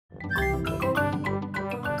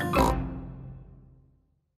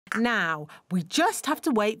Now, we just have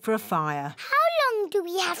to wait for a fire. How long do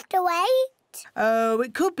we have to wait? Oh,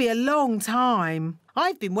 it could be a long time.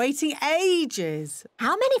 I've been waiting ages.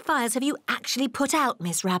 How many fires have you actually put out,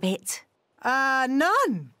 Miss Rabbit?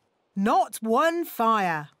 None. Not one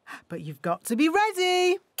fire. But you've got to be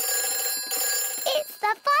ready. It's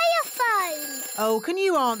the fire phone. Oh, can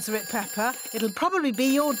you answer it, Peppa? It'll probably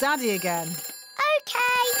be your daddy again. OK.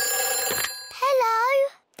 Hello,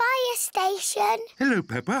 fire station. Hello,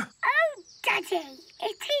 Peppa. Oh, Daddy,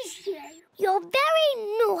 it is you. You're very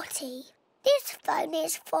naughty. This phone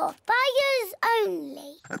is for fires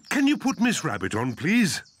only. Can you put Miss Rabbit on,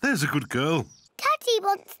 please? There's a good girl. Daddy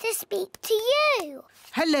wants to speak to you.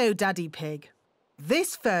 Hello, Daddy Pig.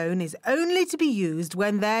 This phone is only to be used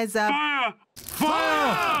when there's a... Fire!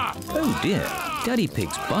 Fire! Oh dear, Daddy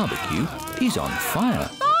Pig's barbecue is on fire.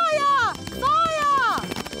 Fire! Fire!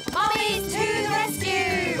 Mummy's to the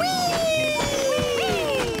rescue! Whee!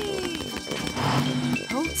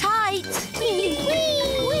 Hold tight.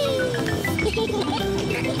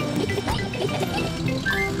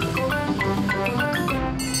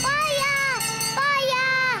 Fire!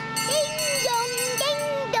 Fire! Ding dong, ding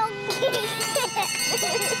dong.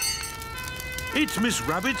 It's Miss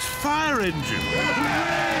Rabbit's fire engine.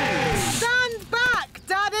 Stand back,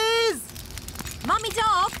 Daddies! Mummy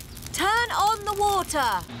Dog, turn on the water.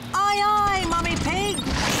 Aye, aye, Mummy Pig.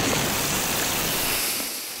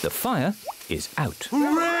 The fire is out.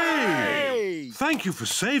 Hooray! Thank you for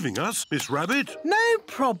saving us, Miss Rabbit. No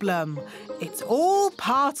problem. It's all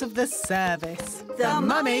part of the service. The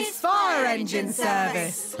Mummy's Fire Engine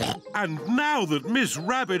Service. And now that Miss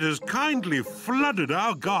Rabbit has kindly flooded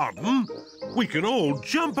our garden, we can all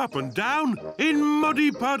jump up and down in muddy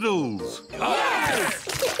puddles. Yes!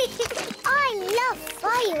 I love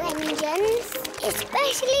fire engines,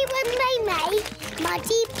 especially when they make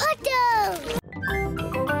muddy puddles.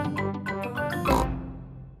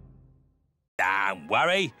 Don't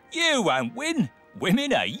worry, you won't win.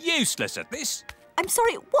 Women are useless at this. I'm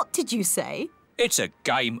sorry, what did you say? It's a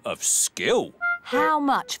game of skill. How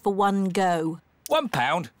much for one go?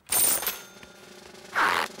 £1.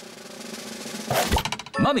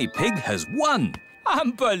 Mummy Pig has won.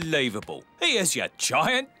 Unbelievable. Here's your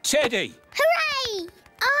giant teddy. Hooray!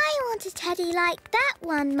 I want a teddy like that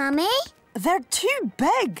one, Mummy. They're too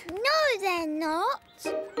big. No, they're not.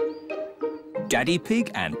 Daddy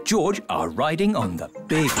Pig and George are riding on the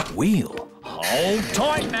big wheel. Hold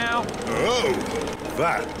tight now. Oh,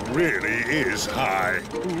 that really is high.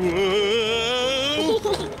 Whoa!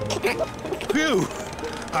 Phew!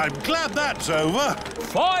 I'm glad that's over.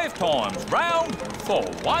 5 times round for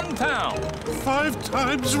 £1. 5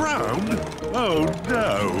 times round? Oh,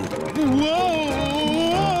 no. Whoa!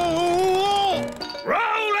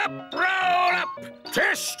 Roll up, roll up!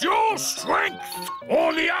 Test your strength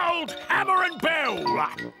on the old hammer and bell.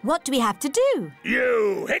 What do we have to do?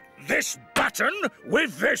 You hit this button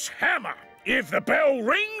with this hammer. If the bell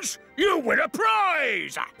rings, you win a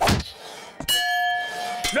prize.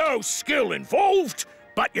 No skill involved,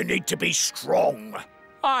 but you need to be strong.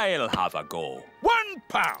 I'll have a go. £1.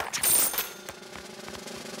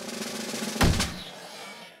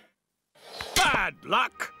 Bad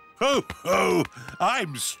luck. Ho, ho!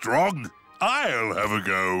 I'm strong. I'll have a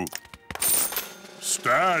go.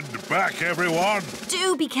 Stand back, everyone.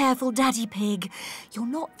 Do be careful, Daddy Pig. You're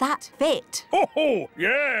not that fit. Oh,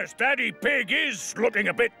 yes, Daddy Pig is looking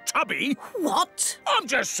a bit tubby. What? I'm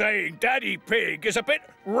just saying Daddy Pig is a bit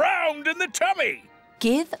round in the tummy.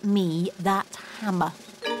 Give me that hammer.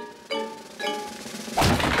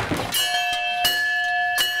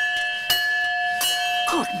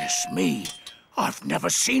 Goodness me, I've never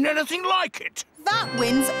seen anything like it. That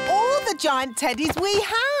wins all the giant teddies we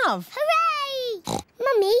have. Hooray!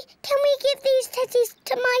 Mummy, can we give these teddies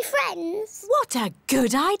to my friends? What a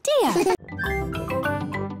good idea.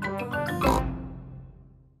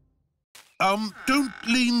 Don't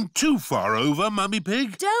lean too far over, Mummy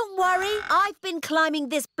Pig. Don't worry, I've been climbing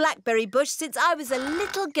this blackberry bush since I was a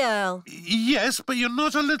little girl. Yes, but you're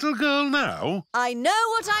not a little girl now. I know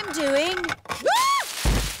what I'm doing.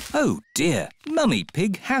 Oh dear, Mummy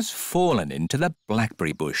Pig has fallen into the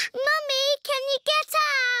blackberry bush. Mummy, can you get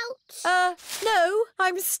out? No,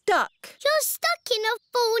 I'm stuck. You're stuck in a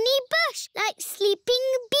thorny bush like Sleeping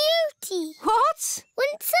Beauty. What?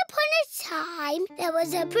 Once upon a time, there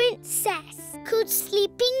was a princess called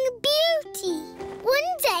Sleeping Beauty.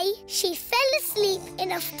 One day, she fell asleep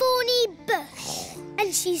in a thorny bush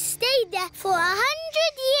and she stayed there for 100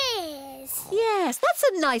 years. Yes, that's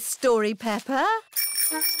a nice story, Peppa.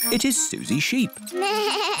 It is Suzy Sheep.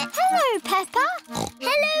 Hello, Peppa.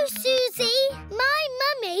 Hello, Suzy. My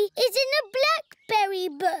mummy is in a blackberry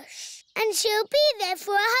bush.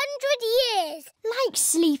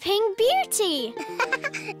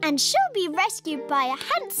 And she'll be rescued by a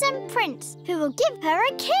handsome prince who will give her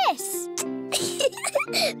a kiss.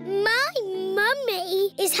 My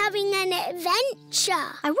mummy is having an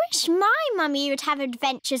adventure. I wish my mummy would have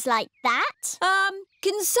adventures like that.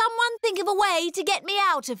 Can someone think of a way to get me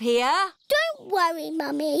out of here? Don't worry,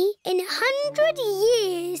 Mummy. In 100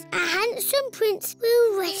 years, a handsome prince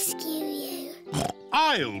will rescue you.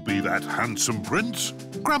 I'll be that handsome prince.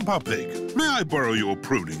 Grandpa Pig, may I borrow your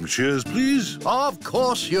pruning shears, please? Of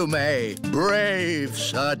course you may, brave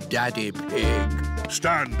Sir Daddy Pig.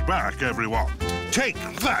 Stand back, everyone. Take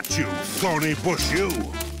that, you thorny bush, you!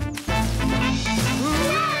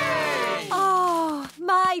 Oh,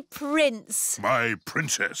 my prince. My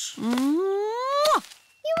princess.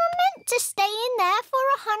 You were meant to stay in there for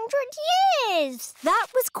 100 years. That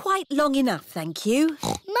was quite long enough, thank you.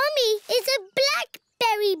 Mummy is a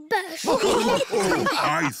blackberry bush.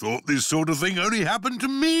 I thought this sort of thing only happened to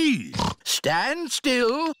me. Stand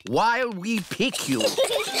still while we pick you. Shall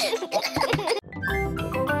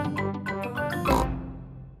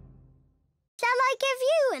I give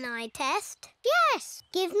you an eye test? Yes,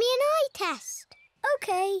 give me an eye test.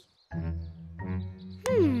 OK.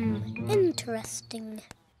 Interesting.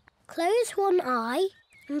 Close one eye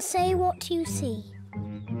and say what you see.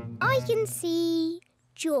 I can see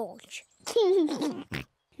George.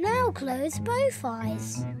 Now close both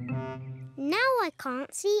eyes. Now I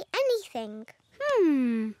can't see anything.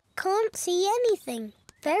 Can't see anything.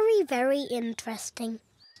 Very, very interesting.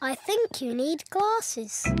 I think you need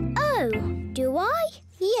glasses. Oh, do I?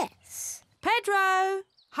 Yes. Pedro,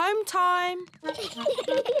 home time.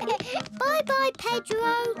 Bye-bye,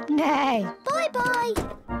 Pedro. No. Bye-bye.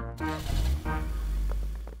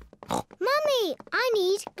 Mummy, I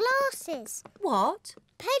need glasses. What?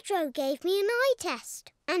 Pedro gave me an eye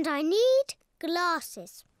test and I need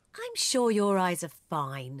glasses. I'm sure your eyes are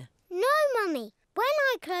fine. No, Mummy. When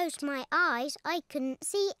I closed my eyes, I couldn't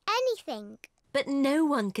see anything. But no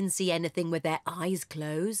one can see anything with their eyes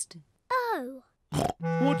closed. Oh.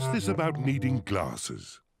 What's this about needing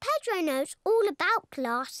glasses? Pedro knows all about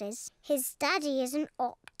glasses. His daddy is an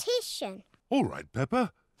optician. All right,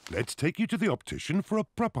 Peppa. Let's take you to the optician for a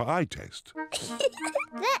proper eye test.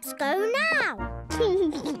 Let's go now.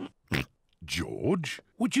 George,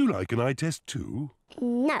 would you like an eye test too?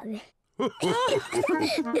 No.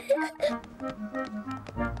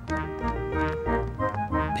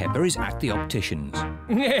 Peppa is at the optician's.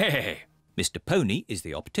 Yeah. Mr. Pony is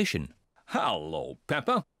the optician. Hello,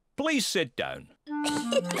 Peppa. Please sit down.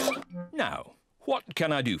 Now, what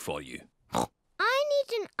can I do for you? I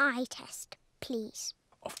need an eye test, please.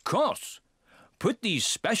 Of course. Put these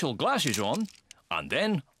special glasses on and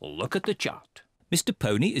then look at the chart. Mr.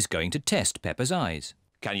 Pony is going to test Peppa's eyes.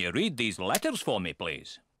 Can you read these letters for me,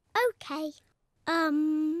 please? OK.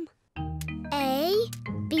 A,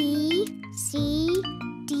 B, C,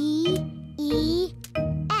 D, E,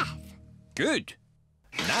 F. Good.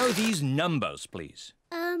 Now these numbers, please.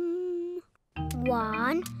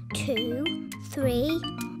 1, 2, 3,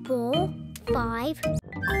 4, 5.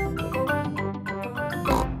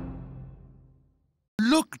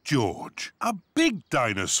 Look, George, a big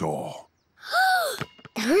dinosaur.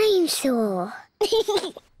 Dinosaur.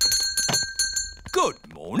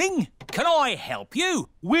 Good morning. Can I help you?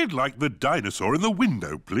 We'd like the dinosaur in the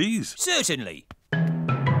window, please. Certainly.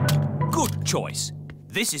 Good choice.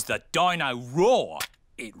 This is the Dino Roar.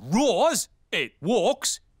 It roars, it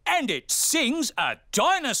walks, and it sings a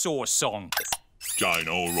dinosaur song.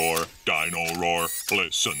 Dino roar,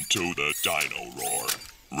 listen to the dino roar.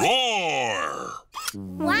 Roar!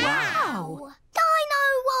 Wow! Dino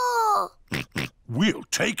Roar! We'll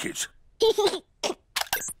take it.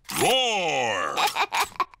 Roar!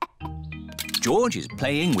 George is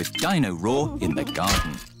playing with Dino Roar in the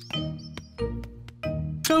garden.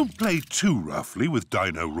 Don't play too roughly with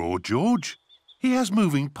Dino Roar, George. He has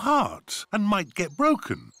moving parts and might get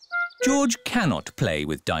broken. George cannot play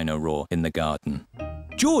with Dino Roar in the garden.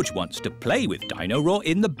 George wants to play with Dino Roar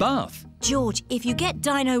in the bath. George, if you get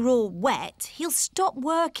Dino Roar wet, he'll stop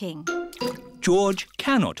working. George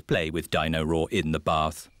cannot play with Dino Roar in the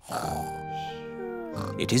bath.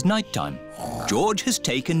 It is night time. George has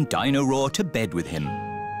taken Dino Roar to bed with him.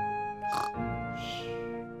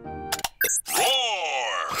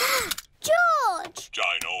 Roar! George!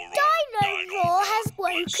 Dino Roar has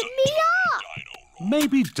woken me up.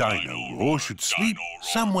 Maybe Dino Roar should sleep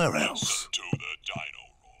somewhere else. To the dino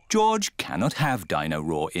roar. George cannot have Dino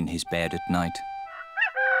Roar in his bed at night.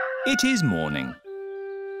 It is morning.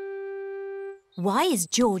 Why is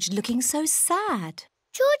George looking so sad?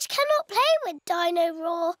 George cannot play with Dino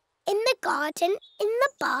Roar in the garden, in the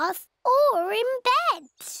bath, or in bed.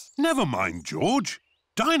 Never mind, George.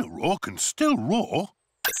 Dino Roar can still roar.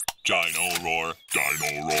 Dino roar,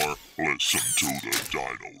 listen to the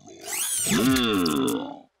dino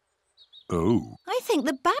roar. Oh. I think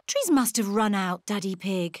the batteries must have run out, Daddy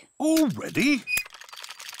Pig. Already?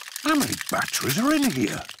 How many batteries are in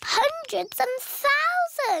here? Hundreds and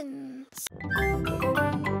thousands.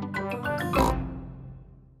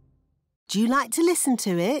 Do you like to listen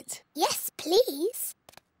to it? Yes, please.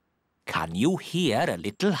 Can you hear a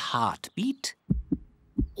little heartbeat?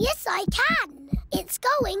 Yes, I can. It's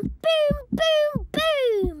going boom, boom,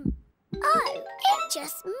 boom. Oh, it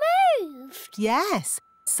just moved. Yes.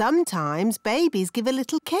 Sometimes babies give a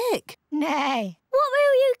little kick. Nay. What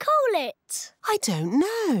will you call it? I don't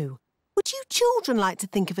know. Would you children like to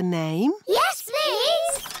think of a name? Yes,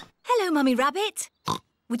 please. Hello, Mummy Rabbit.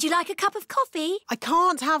 Would you like a cup of coffee? I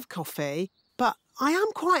can't have coffee, but I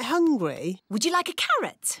am quite hungry. Would you like a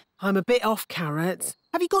carrot? I'm a bit off carrots.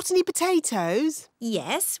 Have you got any potatoes?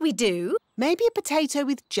 Yes, we do. Maybe a potato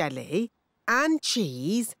with jelly and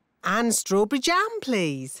cheese and strawberry jam,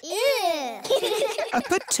 please. Ew. A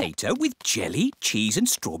potato with jelly, cheese and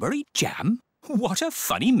strawberry jam? What a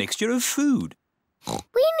funny mixture of food.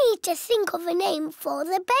 We need to think of a name for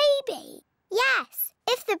the baby. Yes,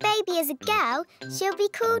 if the baby is a girl, she'll be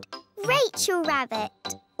called Rachel Rabbit.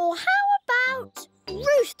 Or how about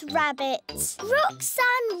Ruth Rabbit?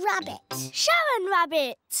 Roxanne Rabbit? Sharon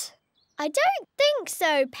Rabbit? I don't think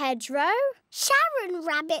so, Pedro. Sharon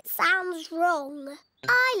Rabbit sounds wrong.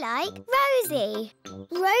 I like Rosie.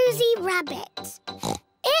 Rosie Rabbit.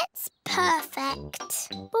 It's perfect.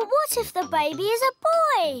 But what if the baby is a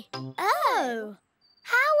boy? Oh.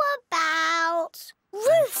 How about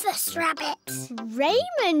Rufus Rabbit?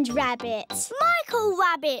 Raymond Rabbit? Michael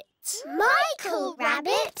Rabbit? Michael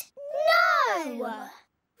Rabbit? No!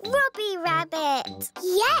 Robbie Rabbit.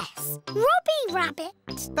 Yes, Robbie Rabbit.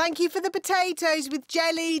 Thank you for the potatoes with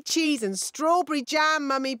jelly, cheese and strawberry jam,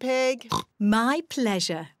 Mummy Pig. My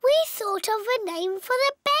pleasure. We thought of a name for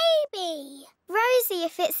the baby. Rosie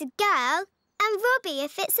if it's a girl and Robbie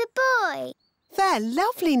if it's a boy. They're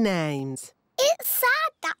lovely names. It's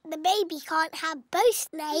sad that the baby can't have both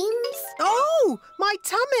names. Oh, my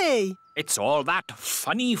tummy. It's all that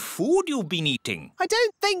funny food you've been eating. I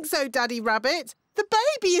don't think so, Daddy Rabbit. The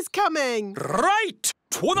baby is coming. Right!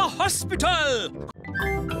 To the hospital!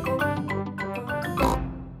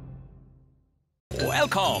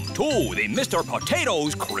 Welcome to the Mr.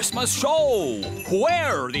 Potatoes Christmas Show,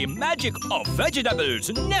 where the magic of vegetables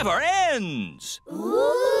never ends.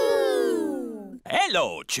 Ooh!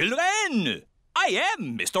 Hello, children. I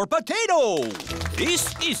am Mr. Potato.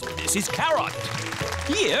 This is Mrs. Carrot.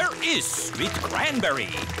 Here is Sweet Cranberry.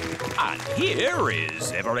 And here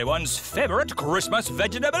is everyone's favorite Christmas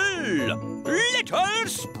vegetable, Little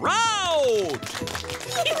Sprout.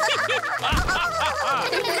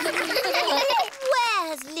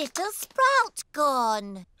 Where's Little Sprout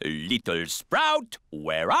gone? Little Sprout,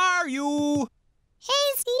 where are you?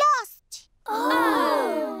 He's lost.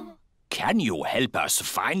 Oh! Can you help us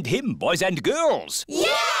find him, boys and girls?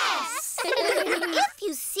 Yes! If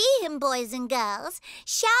you see him, boys and girls,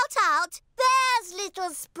 shout out, "There's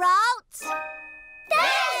Little Sprout!"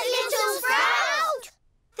 There's Little Sprout!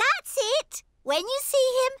 That's it. When you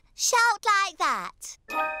see him, shout like that.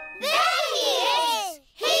 There he is!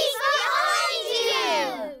 He's behind you!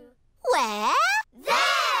 Where?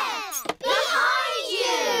 There! Behind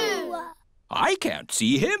you! I can't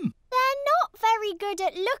see him. They're not very good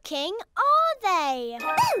at looking, are they?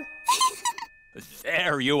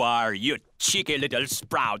 There you are, you cheeky little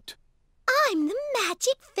sprout. I'm the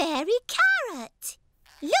magic fairy carrot.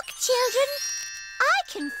 Look, children, I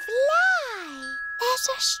can fly. There's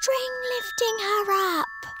a string lifting her up.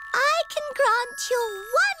 I can grant you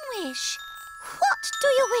one wish. What do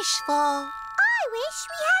you wish for? I wish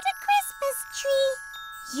we had a Christmas tree.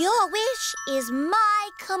 Your wish is my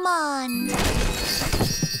command.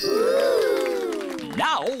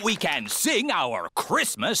 Now we can sing our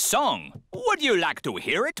Christmas song. Would you like to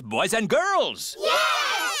hear it, boys and girls?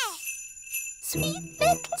 Yes! Sweet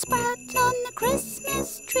little sprout on the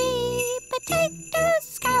Christmas tree,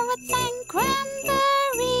 potatoes, carrots and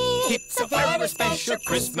cranberries. It's a very special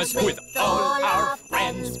Christmas with all our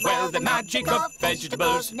friends, where the magic of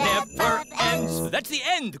vegetables never ends. That's the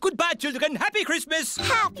end. Goodbye, children. Happy Christmas.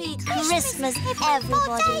 Happy Christmas,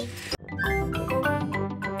 everybody.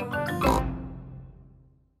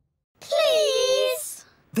 Please!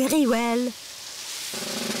 Very well.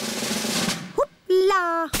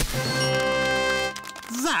 Hoopla!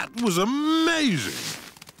 That was amazing.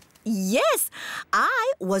 Yes,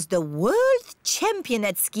 I was the world champion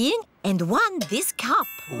at skiing and won this cup.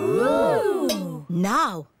 Ooh.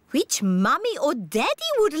 Now, Which Mummy or Daddy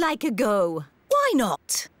would like a go? Why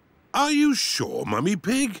not? Are you sure, Mummy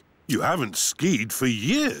Pig? You haven't skied for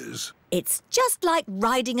years. It's just like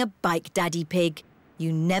riding a bike, Daddy Pig.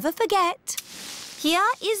 You never forget. Here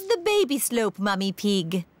is the baby slope, Mummy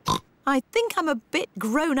Pig. I think I'm a bit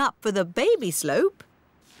grown up for the baby slope.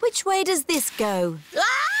 Which way does this go?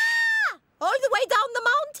 Ah! All the way down the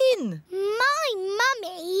mountain. My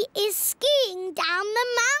mummy is skiing down the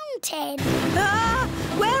mountain. Ah!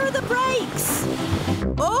 Where are the brakes?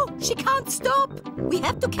 Oh, she can't stop. We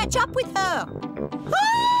have to catch up with her.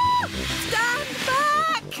 Ah! Stand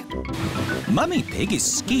back! Mummy Pig is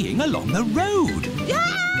skiing along the road.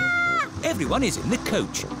 Ah! Everyone is in the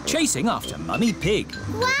coach, chasing after Mummy Pig.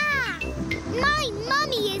 Wow! My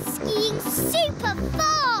mummy is skiing super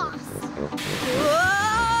fast. Whoa!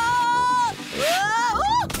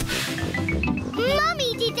 Whoa!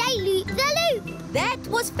 Mummy did a loop-the-loop. That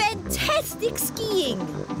was fantastic skiing.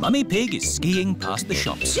 Mummy Pig is skiing past the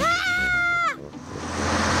shops. Ah!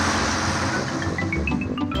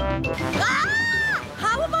 Ah!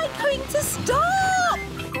 How am I going to stop?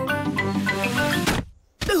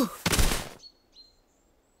 Ooh.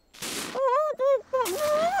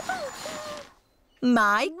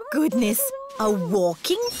 My goodness, a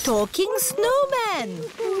walking, talking snowman.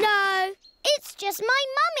 No, it's just my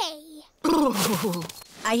mummy. Oh,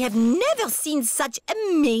 I have never seen such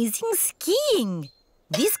amazing skiing.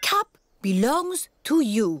 This cup belongs to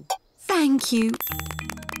you. Thank you.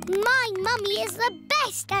 My mummy is the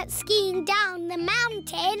best at skiing down the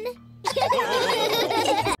mountain.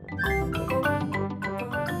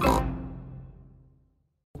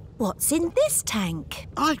 What's in this tank?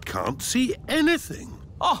 I can't see anything.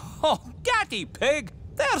 Oh, Daddy Pig,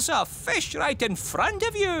 there's a fish right in front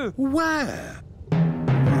of you. Where?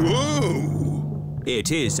 Whoa!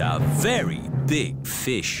 It is a very big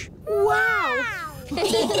fish. Wow!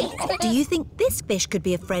 Do you think this fish could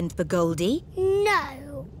be a friend for Goldie?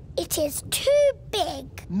 No, it is too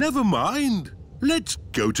big. Never mind. Let's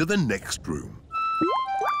go to the next room.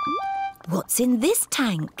 What's in this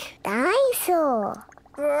tank? Dinosaur.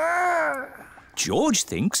 George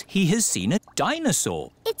thinks he has seen a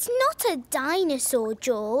dinosaur. It's not a dinosaur,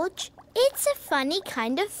 George. It's a funny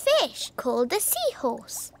kind of fish called a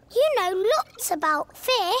seahorse. You know lots about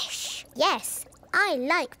fish. Yes, I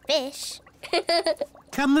like fish.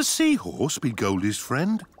 Can the seahorse be Goldie's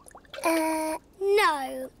friend?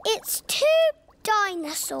 No. It's too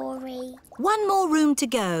dinosaur-y. One more room to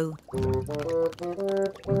go.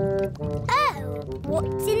 Oh,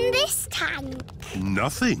 what's in this tank?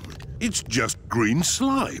 Nothing. It's just green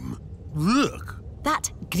slime. Look.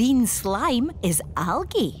 That green slime is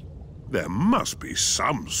algae. There must be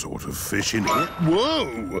some sort of fish in here.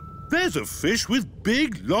 Whoa! There's a fish with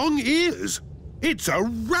big, long ears. It's a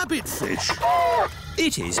rabbit fish.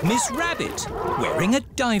 It is Miss Rabbit, wearing a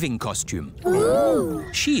diving costume. Ooh.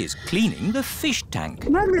 She is cleaning the fish tank.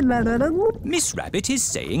 Miss Rabbit is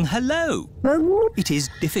saying hello. It is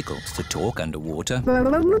difficult to talk underwater.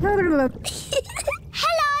 Hello,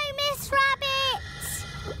 Miss Rabbit.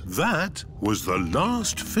 That was the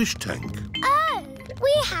last fish tank. Oh,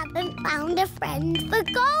 we haven't found a friend for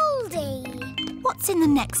Goldie. What's in the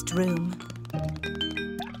next room?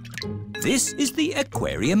 This is the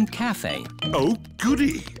Aquarium Cafe. Oh,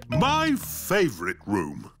 goody. My favourite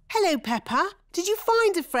room. Hello, Peppa. Did you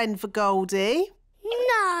find a friend for Goldie?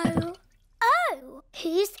 No. Oh,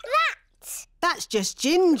 who's that? That's just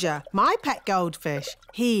Ginger, my pet goldfish.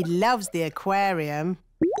 He loves the aquarium.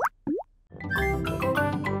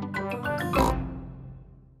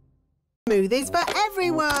 Smoothies for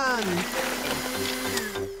everyone.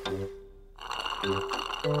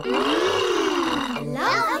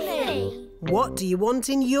 Lovely. What do you want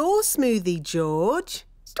in your smoothie, George?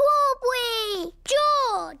 Strawberry.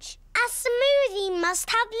 George, a smoothie must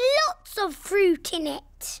have lots of fruit in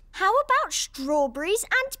it. How about strawberries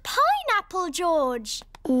and pineapple, George?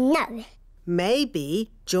 No.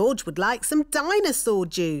 Maybe George would like some dinosaur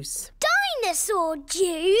juice. Dinosaur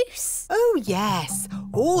juice? Oh, yes.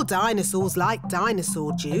 All dinosaurs like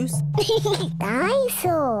dinosaur juice.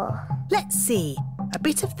 Dinosaur. Let's see. A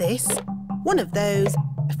bit of this, one of those,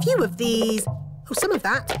 a few of these, oh, some of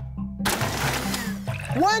that.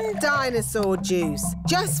 One dinosaur juice,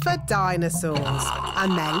 just for dinosaurs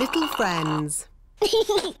and their little friends.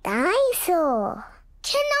 Dinosaur.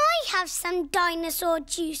 Can I have some dinosaur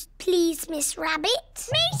juice, please, Miss Rabbit?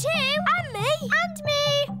 Me too. And me. And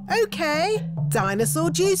me. OK, dinosaur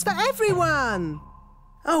juice for everyone.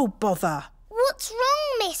 Oh, bother. What's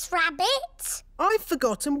wrong, Miss Rabbit? I've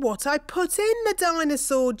forgotten what I put in the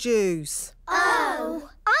dinosaur juice. Oh.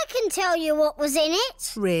 I can tell you what was in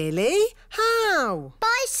it. Really? How?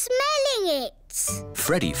 By smelling it.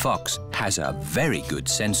 Freddy Fox has a very good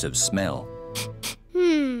sense of smell.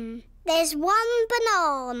 There's 1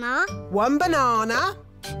 banana. 1 banana.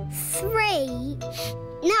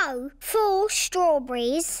 4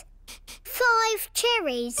 strawberries. 5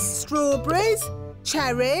 cherries. Strawberries,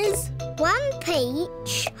 cherries. 1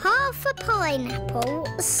 peach, half a pineapple,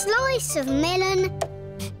 a slice of melon,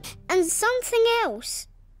 and something else.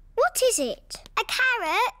 What is it? A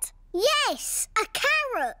carrot? Yes, a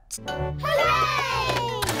carrot!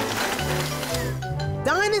 Hooray!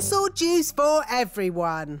 Dinosaur juice for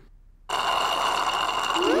everyone.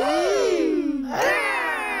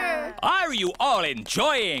 Are you all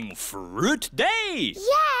enjoying Fruit Day?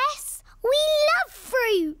 Yes, we love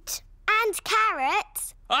fruit and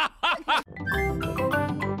carrots. What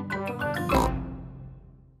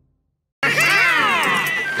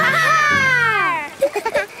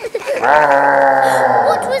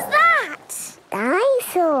was that?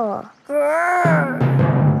 Dinosaur.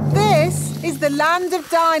 This is the land of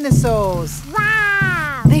dinosaurs.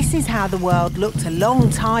 Wow! This is how the world looked a long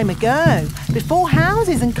time ago, before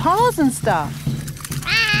houses and cars and stuff.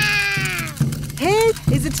 Here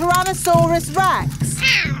is a Tyrannosaurus Rex.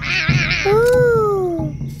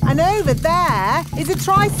 Ooh. And over there is a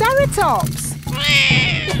Triceratops.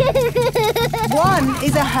 One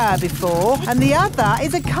is a herbivore and the other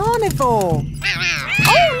is a carnivore.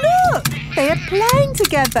 Oh, look! They are playing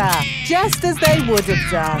together, just as they would have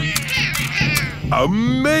done.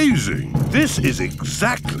 Amazing! This is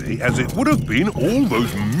exactly as it would have been all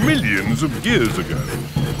those millions of years ago.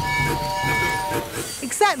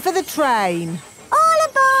 Except for the train. All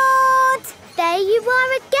aboard! There you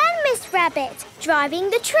are again, Miss Rabbit, driving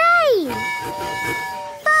the train.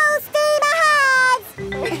 Full steam ahead!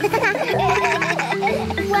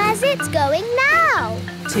 Where's it going now?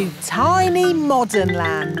 To tiny modern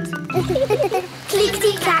land.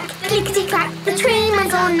 Clickety-clack, clickety-clack, the train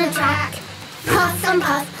runs on the track. Puff and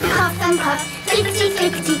puff,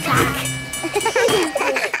 clickety-clickety-clack.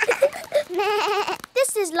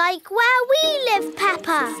 This is like where we live,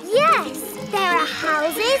 Peppa. Yes, there are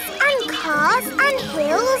houses and cars and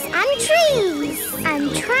hills and trees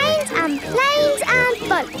and trains and planes and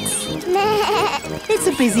boats. It's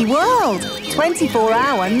a busy world.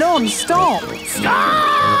 24-hour non-stop.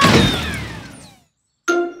 Stop!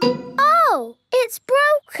 Oh, it's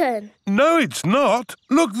broken. No, it's not.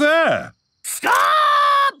 Look there.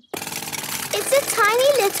 Stop! It's a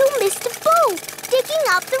tiny little Mr. Bull digging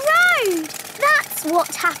up the road. That's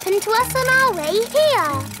what happened to us on our way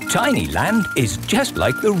here. Tiny Land is just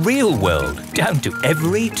like the real world, down to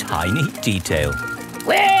every tiny detail.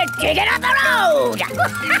 We're digging up the road!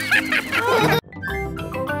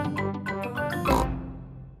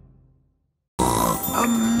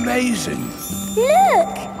 Amazing.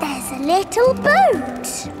 Look, there's a little boat.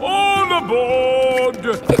 All aboard!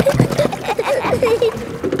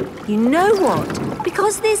 You know what?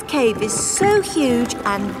 Because this cave is so huge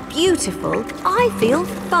and beautiful, I feel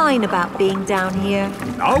fine about being down here.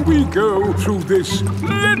 Now we go through this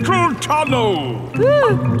little tunnel.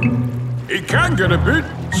 It can get a bit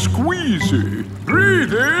squeezy.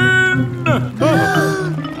 Breathe in.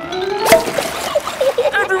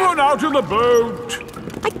 Everyone out of the boat.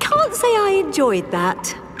 I can't say I enjoyed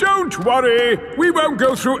that. Don't worry, we won't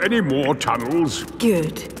go through any more tunnels.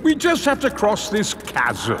 Good. We just have to cross this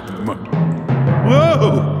chasm.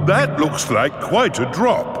 Whoa, that looks like quite a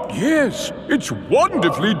drop. Yes, it's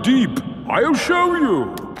wonderfully deep. I'll show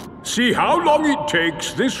you. See how long it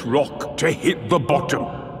takes this rock to hit the bottom.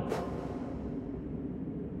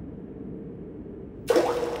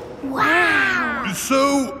 Wow!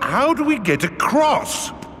 So, how do we get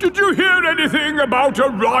across? Did you hear anything about a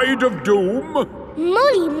ride of doom?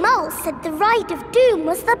 Molly Mole said the ride of doom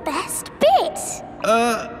was the best bit.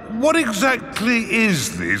 What exactly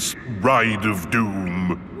is this ride of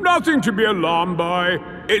doom? Nothing to be alarmed by.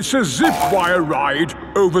 It's a zip wire ride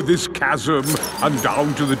over this chasm and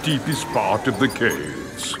down to the deepest part of the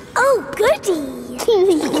caves. Oh, goody!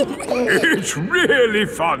 It's really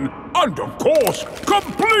fun and, of course,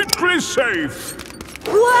 completely safe.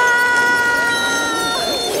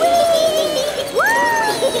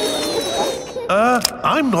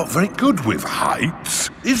 I'm not very good with heights.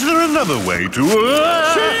 Is there another way to... See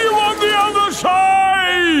you on the other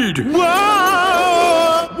side!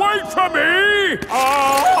 Whoa! Wait for me!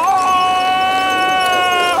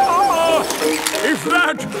 If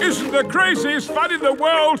that isn't the craziest fun in the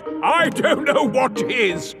world, I don't know what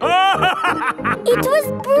is. It was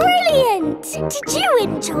brilliant! Did you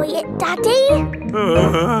enjoy it, Daddy?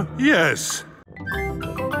 Yes.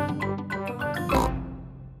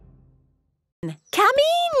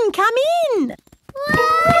 come in.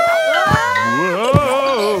 Whoa!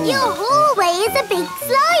 Your hallway is a big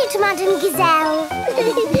slide, Madam Gazelle.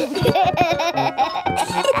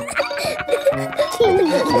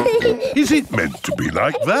 Is it meant to be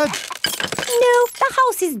like that? No, the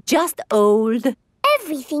house is just old.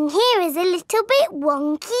 Everything here is a little bit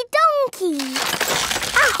wonky-donkey.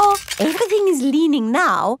 Aha! Everything is leaning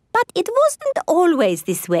now, but it wasn't always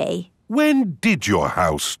this way. When did your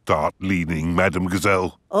house start leaning, Madam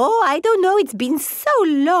Gazelle? Oh, I don't know. It's been so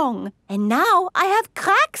long. And now I have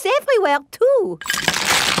cracks everywhere too.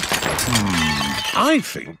 I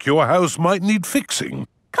think your house might need fixing.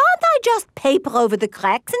 Can't I just paper over the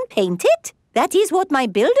cracks and paint it? That is what my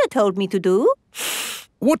builder told me to do.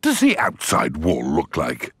 What does the outside wall look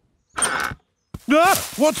like? Ah,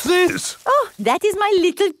 what's this? Oh, that is my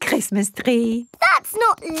little Christmas tree. That's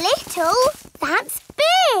not little, that's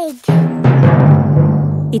big.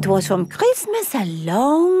 It was from Christmas a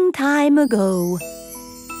long time ago.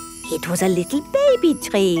 It was a little baby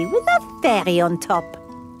tree with a fairy on top.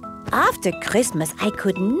 After Christmas, I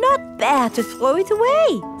could not bear to throw it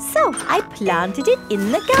away, so I planted it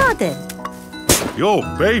in the garden. Your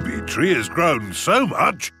baby tree has grown so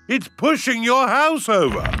much, it's pushing your house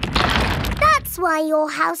over. That's why your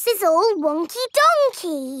house is all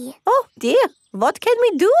wonky-donkey. Oh, dear. What can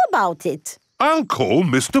we do about it? I'll call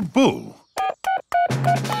Mr. Bull.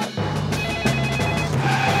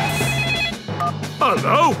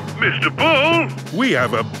 Hello, Mr. Bull. We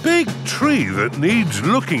have a big tree that needs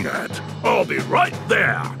looking at. I'll be right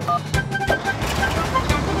there.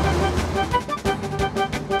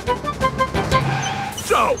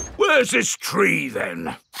 So, where's this tree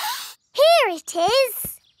then? Here it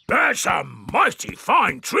is. That's a mighty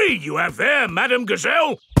fine tree you have there, Madam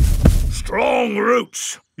Gazelle. Strong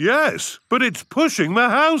roots. Yes, but it's pushing the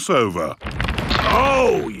house over.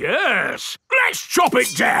 Oh, yes. Let's chop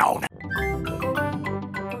it down.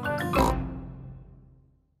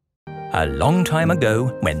 A long time ago,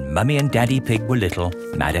 when Mummy and Daddy Pig were little,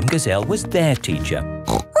 Madam Gazelle was their teacher.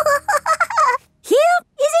 Here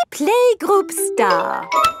is a playgroup star.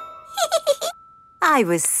 I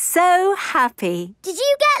was so happy. Did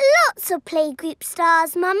you get lots of playgroup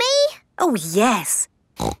stars, Mummy? Oh, yes.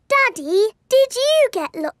 Daddy, did you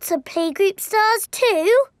get lots of playgroup stars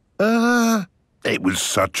too? It was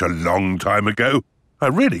such a long time ago. I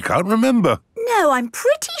really can't remember. No, I'm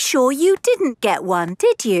pretty sure you didn't get one,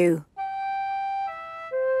 did you?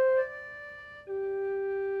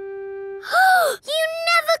 You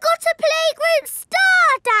never got a playgroup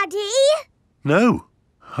star, Daddy! No,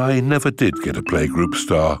 I never did get a playgroup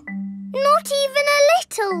star. Not even a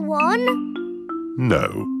little one?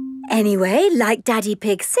 No. Anyway, like Daddy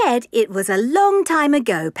Pig said, it was a long time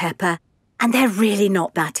ago, Peppa, and they're really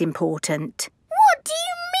not that important. What do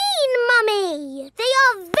you mean, Mummy? They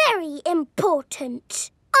are very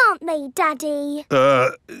important, aren't they, Daddy?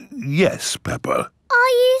 Yes, Peppa. Are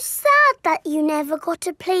you sad that you never got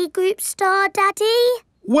a playgroup star, Daddy?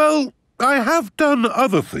 Well, I have done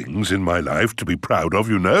other things in my life to be proud of,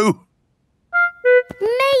 you know.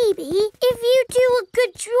 Maybe if you do a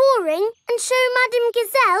good drawing and show Madame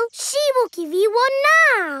Gazelle, she will give you one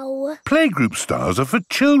now. Playgroup stars are for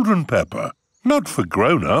children, Peppa, not for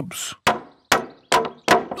grown-ups.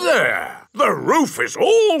 There, the roof is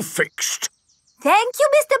all fixed. Thank you,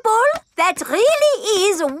 Mr. Bull. That really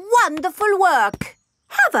is wonderful work.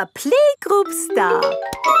 Have a playgroup star.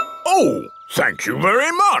 Oh, thank you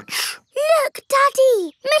very much. Look,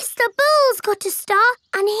 Daddy, Mr. Bull's got a star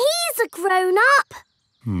and he's a grown-up.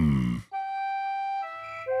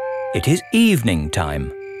 It is evening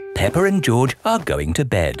time. Peppa and George are going to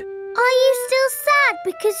bed. Are you still sad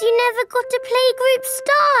because you never got a playgroup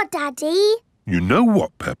star, Daddy? You know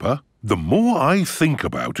what, Peppa? The more I think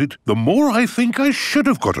about it, the more I think I should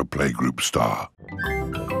have got a playgroup star.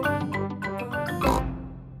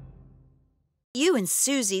 You and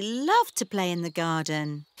Suzy love to play in the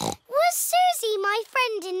garden. Was Suzy my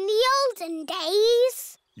friend in the olden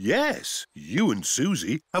days? Yes, you and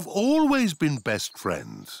Suzy have always been best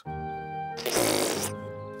friends. In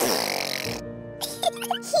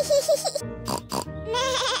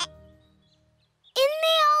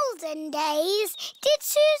the olden days, did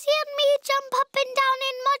Suzy and me jump up and down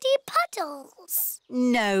in muddy puddles?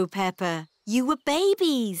 No, Peppa. You were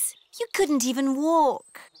babies. You couldn't even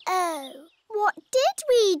walk. Oh, what did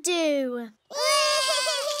we do?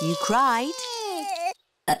 You cried.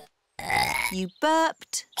 You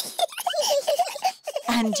burped.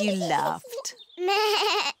 And you laughed.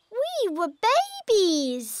 We were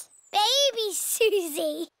babies. Baby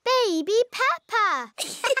Suzy. Baby Peppa.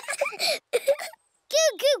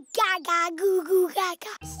 Goo goo gaga, goo goo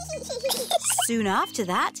gaga. Soon after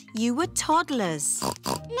that, you were toddlers.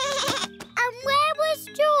 And where was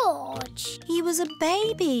George? He was a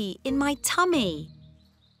baby in my tummy.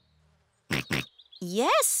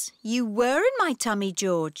 Yes, you were in my tummy,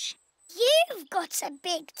 George. You've got a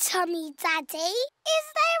big tummy, Daddy. Is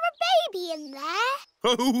there a baby in there?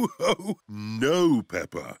 Ho, ho! No,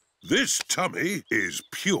 Peppa. This tummy is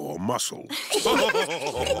pure muscle.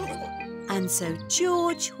 And so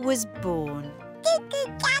George was born.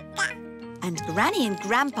 And Granny and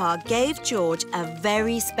Grandpa gave George a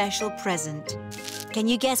very special present. Can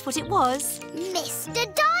you guess what it was? Mr.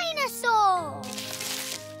 Dinosaur!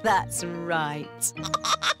 That's right.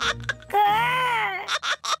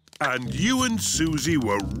 And you and Suzy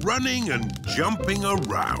were running and jumping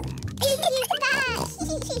around.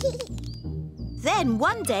 Then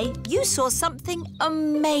one day you saw something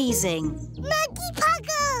amazing. Muggy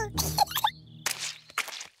Puggle!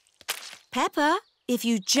 Peppa, if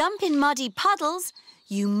you jump in muddy puddles,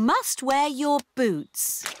 you must wear your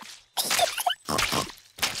boots.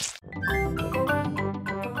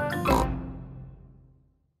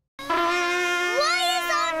 Why is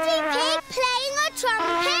Auntie Pig playing a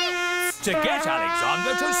trumpet? To get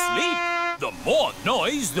Alexander to sleep. The more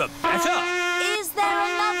noise, the better. Is there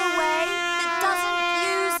another way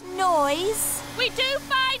that doesn't use noise? We do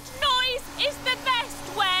find noise is the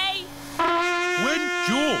best way. When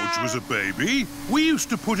George was a baby, we used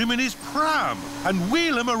to put him in his pram and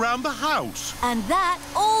wheel him around the house. And that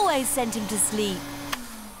always sent him to sleep.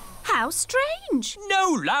 How strange.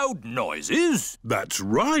 No loud noises. That's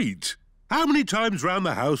right. How many times round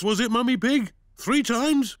the house was it, Mummy Pig? 3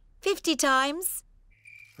 times? 50 times.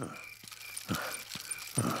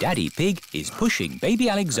 Daddy Pig is pushing baby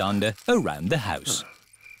Alexander around the house.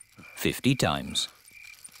 50 times.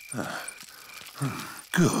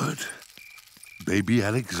 Good. Baby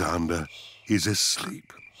Alexander is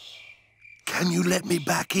asleep. Can you let me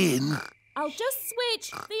back in? I'll just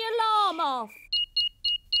switch the alarm off.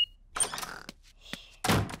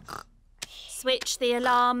 Switch the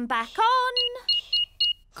alarm back on.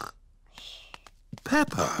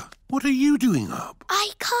 Peppa, what are you doing up? I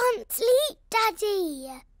can't sleep, Daddy.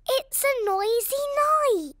 It's a noisy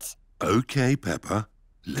night. OK, Peppa.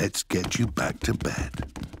 Let's get you back to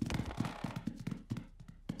bed.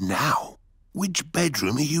 Now, which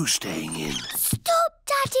bedroom are you staying in? Stop,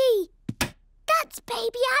 Daddy. That's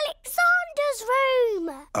baby Alexander's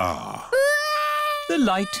room. Ah. The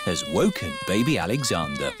light has woken baby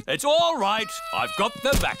Alexander. It's all right. I've got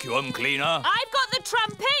the vacuum cleaner. I've got the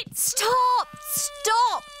trumpet. Stop!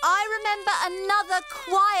 Stop! I remember another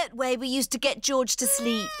quiet way we used to get George to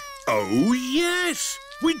sleep. Oh, yes.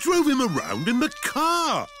 We drove him around in the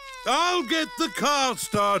car. I'll get the car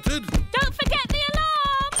started. Don't forget the alarm.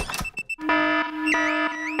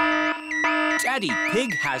 Daddy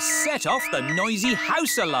Pig has set off the noisy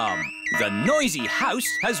house alarm. The noisy house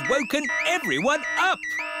has woken everyone up.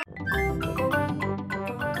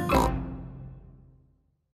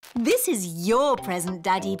 This is your present,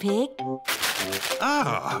 Daddy Pig.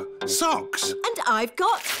 Ah, socks. And I've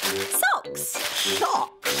got socks.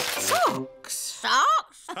 Socks. Socks.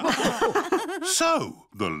 Socks. So,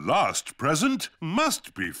 the last present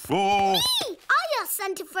must be for... I asked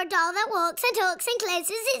Santa for a doll that walks and talks and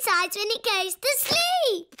closes its eyes when it goes to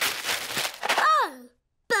sleep. Oh,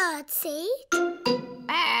 birdseed.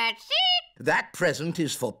 Birdseed? That present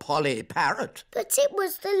is for Polly Parrot. But it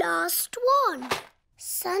was the last one.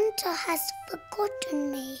 Santa has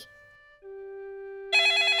forgotten me.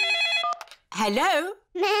 Hello?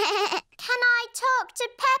 Can I talk to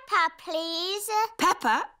Peppa, please?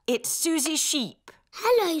 Peppa, it's Suzy Sheep.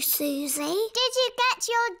 Hello, Suzy. Did you get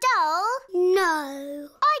your doll? No.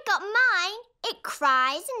 I got mine. It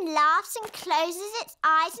cries and laughs and closes its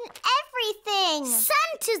eyes and everything.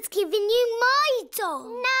 Santa's given you my doll.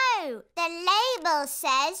 No, the label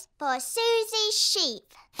says for Suzy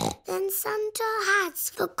Sheep. Then Santa has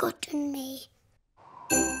forgotten me.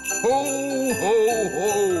 Ho, ho,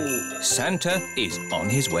 ho! Santa is on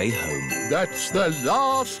his way home. That's the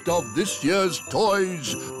last of this year's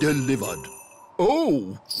toys delivered.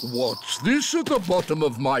 Oh, what's this at the bottom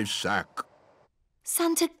of my sack?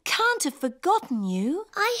 Santa can't have forgotten you.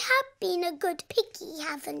 I have been a good piggy,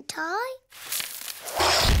 haven't I?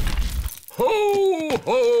 Ho,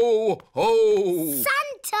 ho, ho!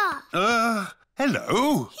 Santa!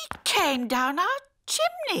 Hello? He came down our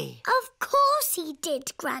chimney. Of course he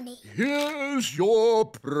did, Granny. Here's your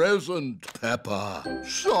present, Peppa.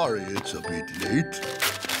 Sorry it's a bit late.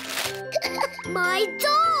 My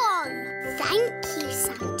doll! Thank you,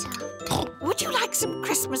 Santa. Would you like some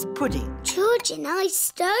Christmas pudding? George and I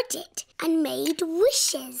stirred it and made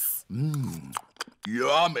wishes.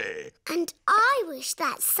 Yummy. And I wish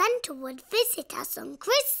that Santa would visit us on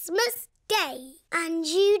Christmas Day. And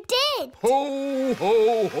you did. Ho,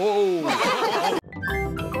 ho, ho.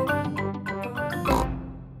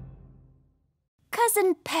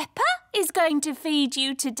 Cousin Peppa is going to feed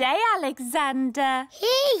you today, Alexander.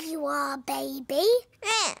 Here you are, baby.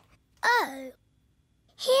 Oh,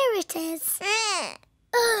 here it is.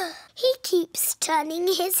 He keeps turning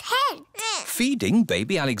his head. Feeding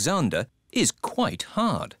baby Alexander is quite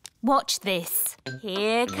hard. Watch this.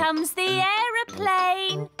 Here comes the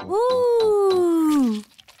aeroplane. Woo!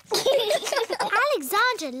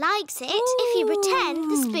 Alexander likes it if you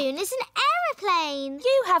pretend the spoon is an aeroplane.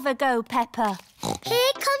 You have a go, Peppa.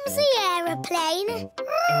 Here comes the aeroplane.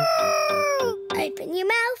 Open your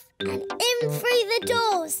mouth and in through the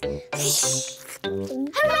doors.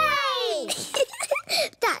 Hooray!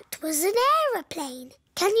 That was an aeroplane.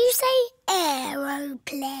 Can you say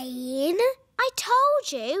aeroplane? I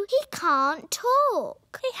told you he can't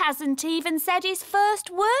talk. He hasn't even said his first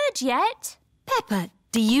word yet. Peppa,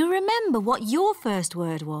 do you remember what your first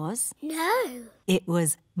word was? No. It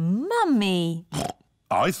was Mummy.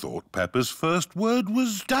 I thought Peppa's first word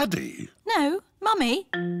was Daddy. No, Mummy.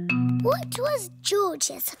 What was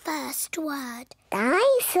George's first word?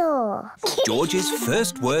 Dinosaur. George's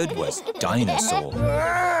first word was dinosaur.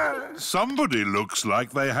 Somebody looks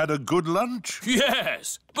like they had a good lunch.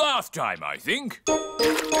 Yes, bath time, I think.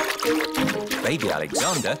 Baby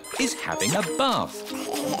Alexander is having a bath.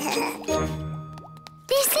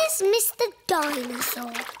 This is Mr.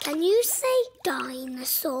 Dinosaur. Can you say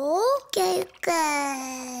dinosaur? Go,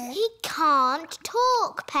 go. He can't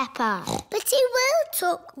talk, Peppa. But he will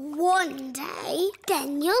talk one day.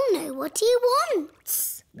 Then you'll know what he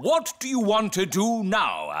wants. What do you want to do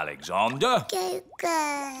now, Alexander? Go, go.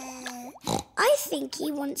 I think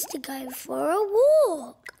he wants to go for a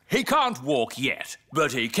walk. He can't walk yet,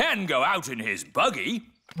 but he can go out in his buggy.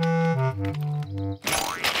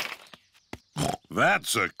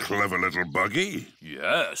 That's a clever little buggy.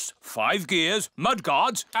 Yes, 5 gears,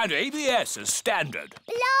 mudguards and ABS as standard.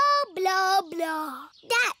 Blah, blah, blah.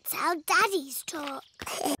 That's how daddies talk.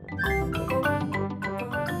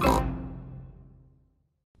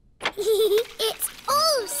 It's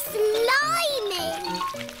all slimy.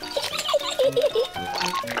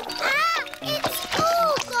 It's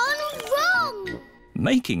all gone wrong.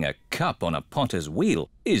 Making a cup on a potter's wheel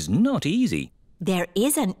is not easy. There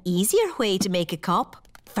is an easier way to make a cup.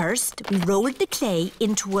 First, we roll the clay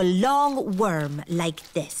into a long worm like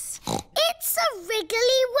this. It's a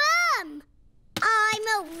wriggly worm. I'm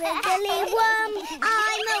a wriggly worm.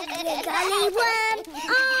 I'm a wriggly worm.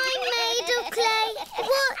 I'm made of clay.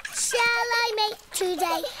 What shall I make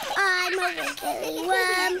today? I'm a wriggly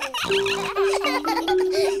worm.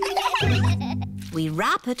 We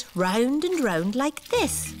wrap it round and round like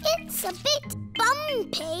this. It's a bit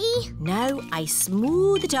bumpy. Now I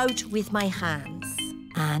smooth it out with my hands.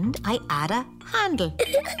 And I add a handle.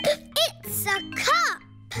 It's a cup.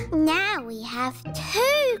 Now we have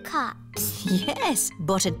 2 cups. Yes,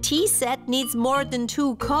 but a tea set needs more than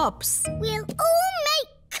 2 cups. We'll all make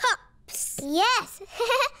cups. Yes.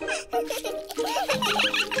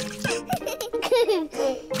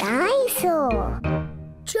 Dinosaur.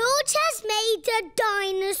 George has made a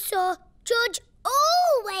dinosaur. George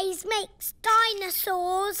always makes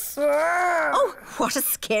dinosaurs. Oh, what a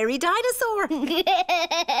scary dinosaur.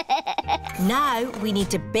 Now we need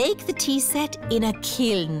to bake the tea set in a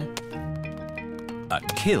kiln. A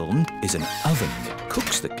kiln is an oven that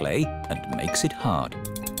cooks the clay and makes it hard.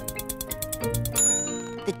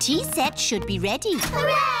 The tea set should be ready.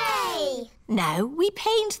 Hooray! Now we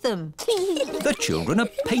paint them. The children are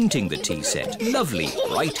painting the tea set. Lovely,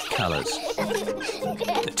 bright colours.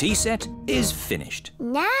 The tea set is finished.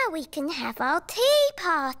 Now we can have our tea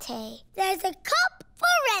party. There's a cup for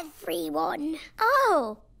everyone.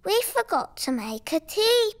 Oh, we forgot to make a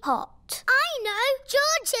teapot. I know.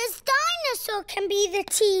 George's dinosaur can be the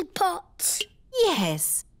teapot.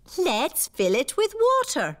 Yes. Let's fill it with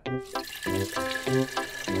water.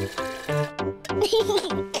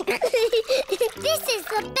 This is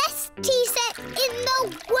the best tea set in the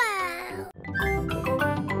world.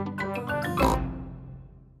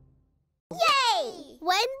 Yay!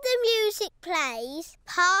 When the music plays,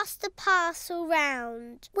 pass the parcel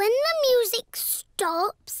round. When the music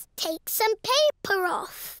stops, take some paper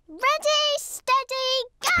off. Ready, steady,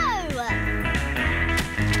 go!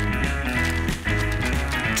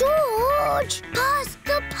 George, pass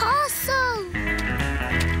the parcel.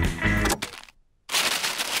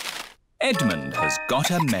 Edmund has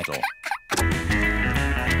got a medal.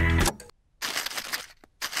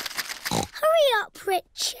 Hurry up,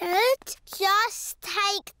 Richard. Just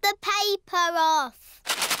take the paper off.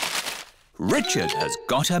 Richard has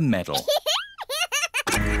got a medal.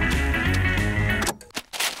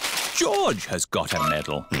 George has got a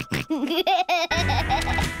medal.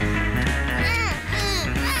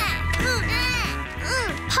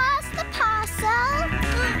 Pass the parcel.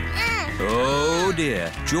 Oh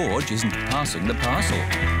dear, George isn't passing the parcel.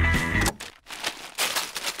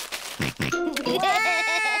 No,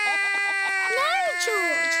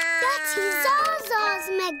 George. That's Zaza's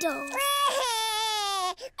medal.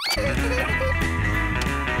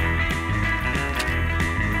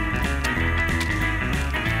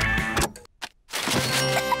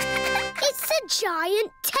 It's a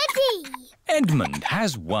giant teddy. Edmund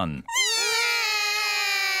has won.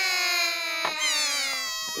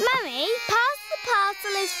 Mummy, pass the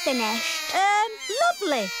parcel is finished.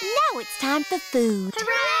 Lovely. Now it's time for food.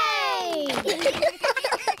 Hooray!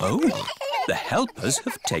 Oh, the helpers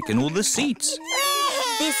have taken all the seats.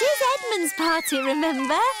 This is Edmund's party,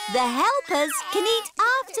 remember? The helpers can eat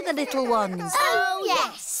after the little ones. Oh,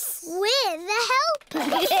 yes. We're the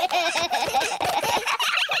helpers.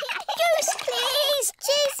 Juice, please.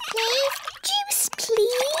 Juice, please. Juice,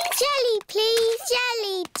 please. Jelly, please.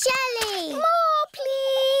 Jelly, jelly. More,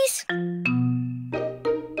 please.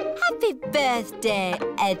 Happy birthday,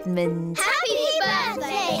 Edmund. Happy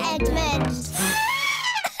birthday, Edmund.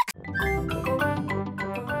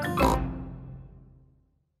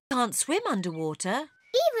 Can't swim underwater.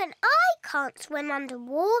 Even I can't swim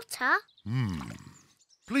underwater.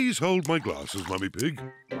 Please hold my glasses, Mummy Pig.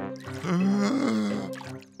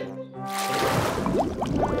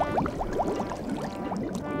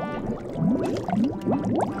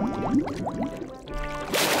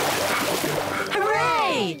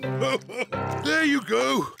 Hooray! There you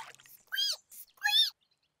go.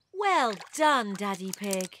 Well done, Daddy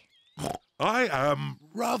Pig. I am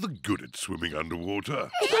rather good at swimming underwater.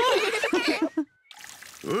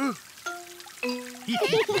 Huh?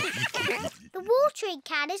 The watering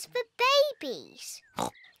can is for babies.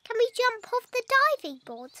 Can we jump off the diving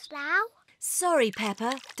boards now? Sorry,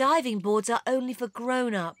 Peppa. Diving boards are only for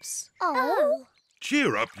grown-ups. Oh.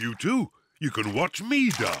 Cheer up, you two. You can watch me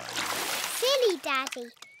dive. Silly, Daddy.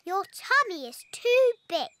 Your tummy is too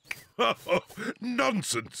big.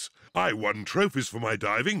 Nonsense. I won trophies for my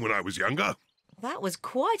diving when I was younger. That was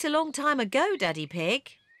quite a long time ago, Daddy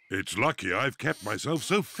Pig. It's lucky I've kept myself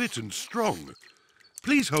so fit and strong.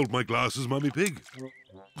 Please hold my glasses, Mummy Pig.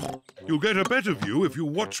 You'll get a better view if you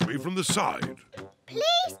watch me from the side.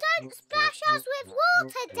 Please don't splash us with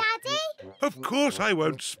water, Daddy. Of course I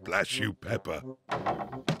won't splash you, Peppa.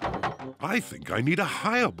 I think I need a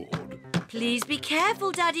higher board. Please be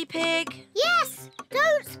careful, Daddy Pig. Yes,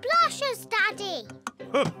 don't splash us, Daddy.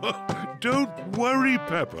 Don't worry,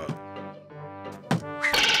 Peppa.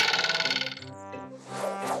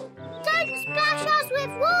 Don't splash us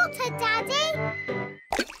with water, Daddy.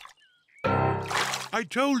 I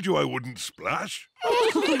told you I wouldn't splash.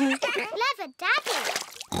 Clever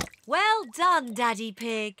Daddy. Well done, Daddy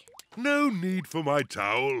Pig. No need for my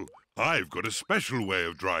towel. I've got a special way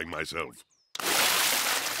of drying myself.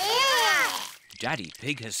 Daddy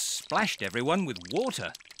Pig has splashed everyone with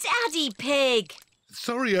water. Daddy Pig!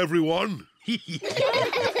 Sorry, everyone.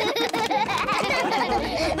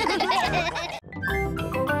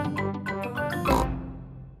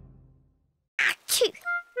 Achoo!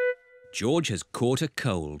 George has caught a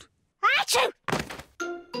cold. Achoo!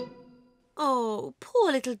 Oh,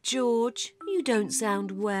 poor little George. You don't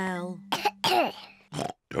sound well.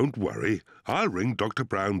 Don't worry. I'll ring Dr.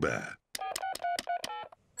 Brown Bear.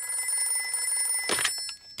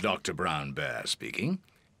 Dr. Brown Bear speaking.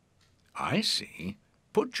 I see.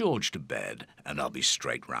 Put George to bed and I'll be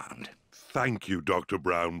straight round. Thank you, Dr.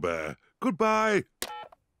 Brown Bear. Goodbye.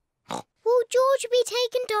 Will George be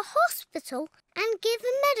taken to hospital and given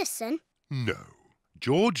medicine? No.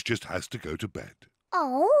 George just has to go to bed.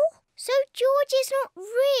 Oh, so George is not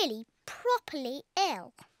really properly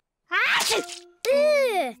ill. Achoo!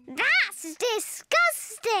 Ugh, that's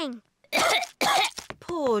disgusting.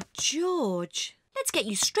 Poor George. Let's get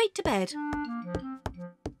you straight to bed.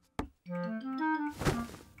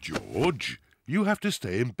 George, you have to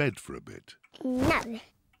stay in bed for a bit. No.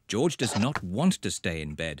 George does not want to stay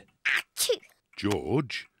in bed. Achoo!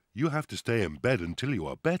 George, you have to stay in bed until you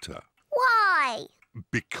are better. Why?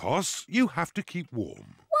 Because you have to keep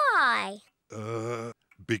warm. Why?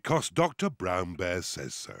 Because Dr. Brown Bear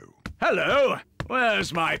says so. Hello,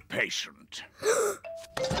 where's my patient?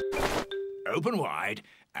 Open wide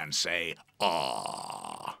and say,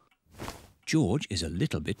 ah. George is a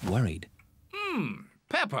little bit worried.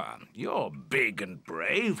 Peppa, you're big and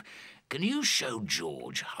brave. Can you show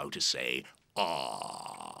George how to say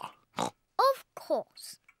ah? Of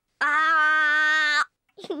course. Ah!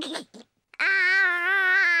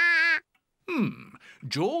 Ah!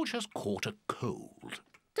 George has caught a cold.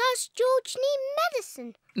 Does George need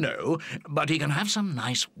medicine? No, but he can have some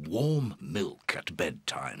nice warm milk at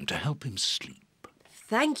bedtime to help him sleep.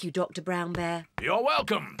 Thank you, Dr. Brown Bear. You're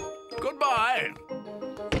welcome. Goodbye.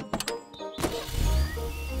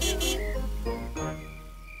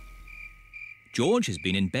 George has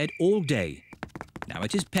been in bed all day. Now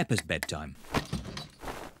it is Peppa's bedtime.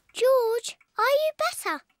 George, are you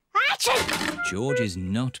better? Achoo! George is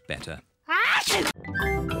not better. Achoo!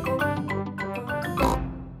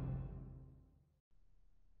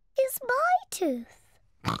 It's my tooth.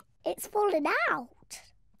 It's fallen out.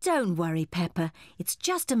 Don't worry, Peppa. It's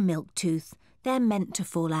just a milk tooth. They're meant to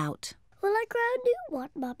fall out. Will I grow a new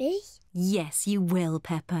one, Mummy? Yes, you will,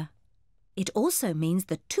 Peppa. It also means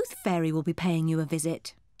the Tooth Fairy will be paying you a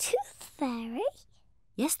visit. Tooth Fairy?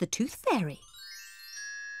 Yes, the Tooth Fairy.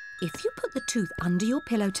 If you put the tooth under your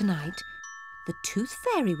pillow tonight, the Tooth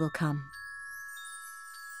Fairy will come.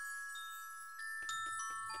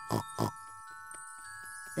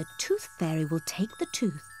 The Tooth Fairy will take the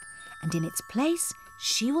tooth, and in its place,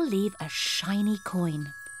 she will leave a shiny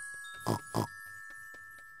coin.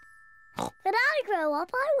 When I grow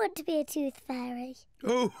up, I want to be a tooth fairy.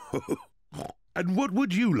 Oh, and what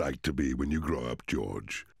would you like to be when you grow up,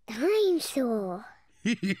 George? Dinosaur.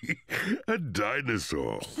 A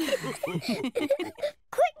dinosaur.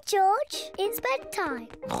 Quick, George, it's bedtime.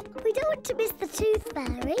 We don't want to miss the tooth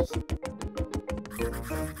fairy.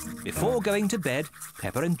 Before going to bed,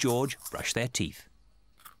 Peppa and George brush their teeth.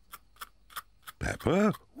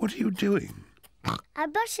 Peppa, what are you doing?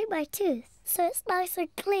 I'm brushing my tooth so it's nice and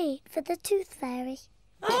clean for the tooth fairy.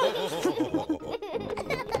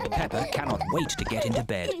 Peppa cannot wait to get into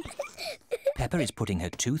bed. Peppa is putting her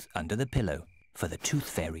tooth under the pillow for the Tooth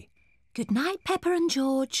Fairy. Good night, Peppa and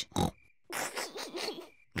George.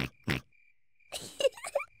 Good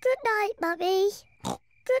night, Mummy.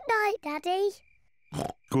 Good night, Daddy.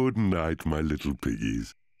 Good night, my little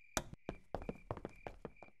piggies.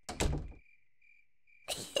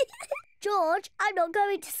 George, I'm not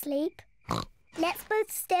going to sleep. Let's both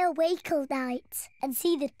stay awake all night and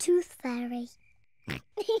see the tooth fairy.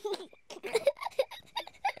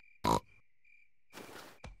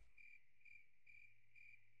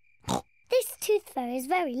 This tooth fairy is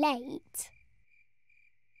very late.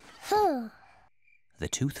 The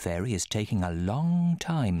Tooth Fairy is taking a long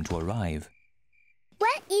time to arrive.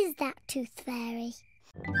 Where is that tooth fairy?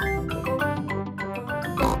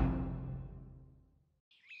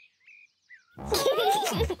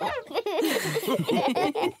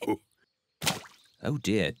 Oh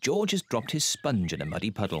dear, George has dropped his sponge in a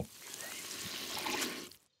muddy puddle.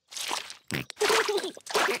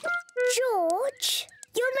 George,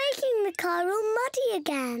 you're making the car all muddy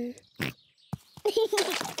again.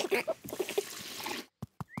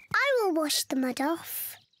 I will wash the mud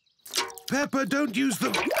off. Peppa, don't use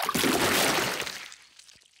the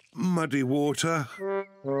muddy water.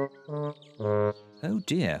 Oh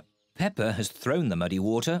dear, Peppa has thrown the muddy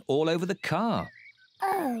water all over the car.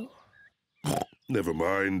 Oh. Never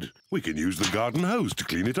mind. We can use the garden hose to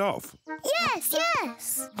clean it off. Yes,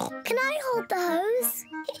 yes. Can I hold the hose?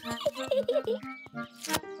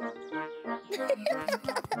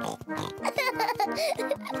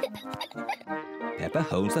 Peppa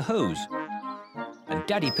holds the hose. And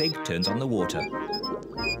Daddy Pig turns on the water.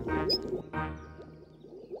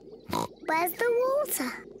 Where's the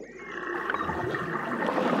water?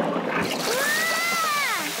 Ah!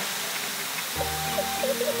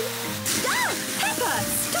 Peppa,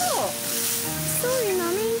 stop! Sorry,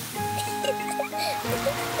 Mummy.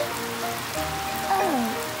 Oh.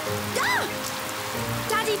 Ah!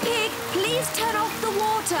 Daddy Pig, please turn off the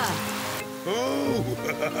water. Oh!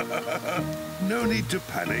 No need to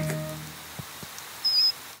panic.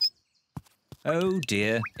 Oh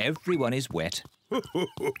dear, everyone is wet.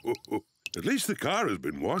 At least the car has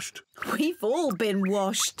been washed. We've all been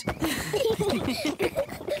washed.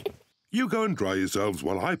 You go and dry yourselves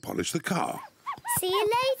while I polish the car. See you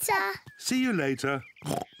later. See you later.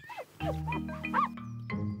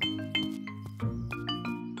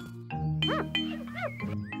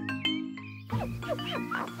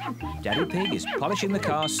 Daddy Pig is polishing the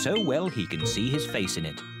car so well he can see his face in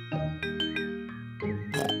it.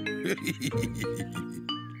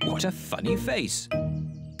 What a funny face.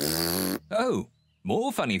 Oh,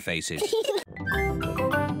 more funny faces. Ice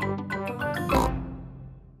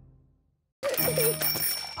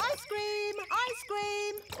cream! Ice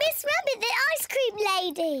cream! Miss Rabbit, the ice cream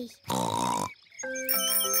lady.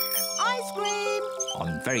 Ice cream!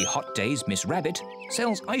 On very hot days, Miss Rabbit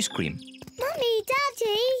sells ice cream. Mummy,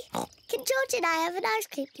 Daddy, can George and I have an ice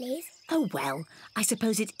cream, please? Oh, well, I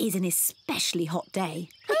suppose it is an especially hot day.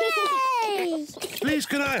 Hooray! Please,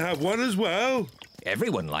 can I have one as well?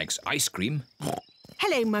 Everyone likes ice cream.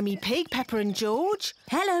 Hello, Mummy Pig, Peppa and George.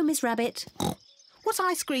 Hello, Miss Rabbit. What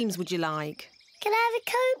ice creams would you like? Can I have a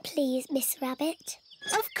cone, please, Miss Rabbit?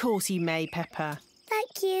 Of course you may, Peppa.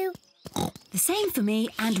 Thank you. The same for me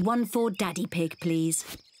and one for Daddy Pig, please.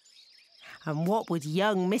 And what would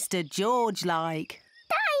young Mr. George like?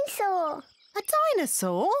 Dinosaur. A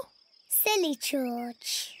dinosaur? Silly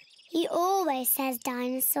George. He always says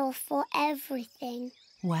dinosaur for everything.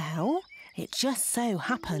 Well, it just so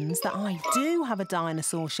happens that I do have a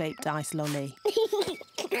dinosaur-shaped ice lolly.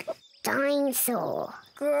 Dinosaur.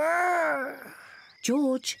 Grrr.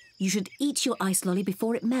 George, you should eat your ice lolly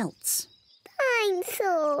before it melts.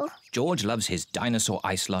 Dinosaur. George loves his dinosaur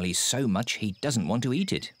ice lolly so much he doesn't want to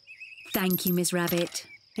eat it. Thank you, Miss Rabbit.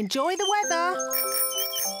 Enjoy the weather.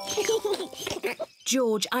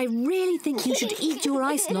 George, I really think you should eat your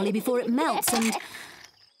ice lolly before it melts and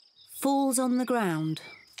falls on the ground.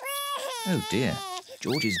 Oh dear,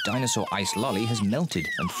 George's dinosaur ice lolly has melted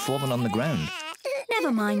and fallen on the ground.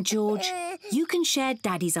 Never mind, George. You can share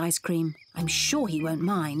Daddy's ice cream. I'm sure he won't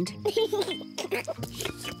mind.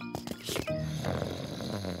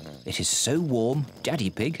 It is so warm, Daddy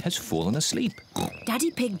Pig has fallen asleep.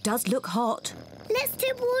 Daddy Pig does look hot. Let's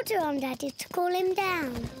dip water on Daddy to cool him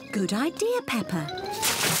down. Good idea, Peppa.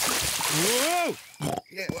 Whoa!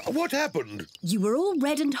 What happened? You were all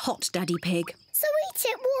red and hot, Daddy Pig. So we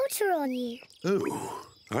tipped water on you. Oh,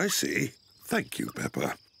 I see. Thank you,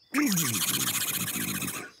 Peppa.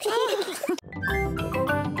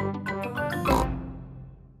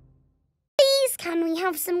 Please, can we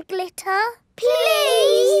have some glitter?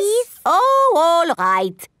 Please? Oh, all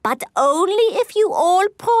right. But only if you all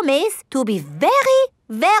promise to be very,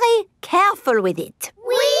 very careful with it.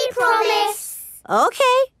 We promise. OK,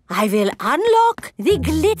 I will unlock the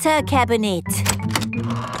glitter cabinet.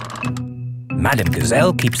 Madame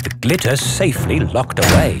Gazelle keeps the glitter safely locked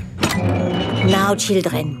away. Now,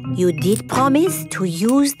 children, you did promise to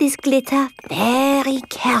use this glitter very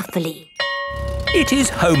carefully. It is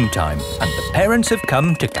home time and the parents have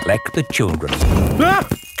come to collect the children. Ah!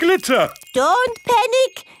 Glitter! Don't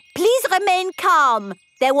panic. Please remain calm.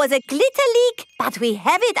 There was a glitter leak, but we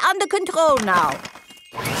have it under control now.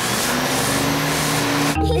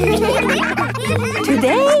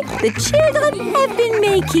 Today, the children have been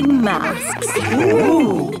making masks.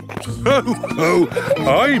 Ooh. Oh,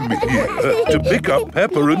 I'm here to pick up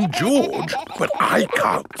Peppa and George, but I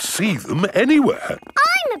can't see them anywhere.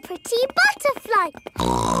 I'm a pretty butterfly.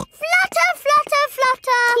 Flutter, flutter,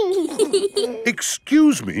 flutter.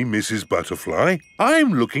 Excuse me, Mrs. Butterfly.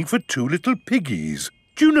 I'm looking for two little piggies.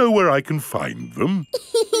 Do you know where I can find them?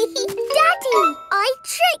 Daddy, I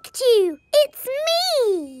tricked you. It's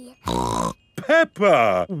me.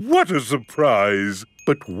 Peppa! What a surprise!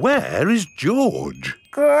 But where is George?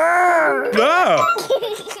 Grrr. Ah!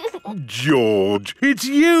 George, it's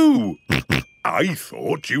you! I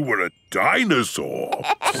thought you were a dinosaur.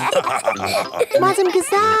 Madam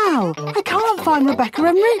Gazelle, I can't find Rebecca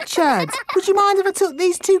and Richard. Would you mind if I took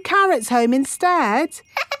these 2 carrots home instead?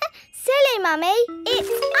 Silly, Mummy. It's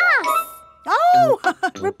us. Oh,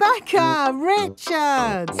 Rebecca,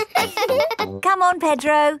 Richard. Come on,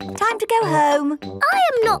 Pedro. Time to go home. I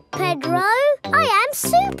am not Pedro. I am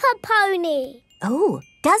Super Pony. Oh,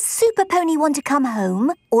 does Super Pony want to come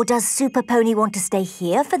home? Or does Super Pony want to stay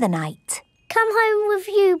here for the night? Come home with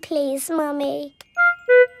you, please, Mummy.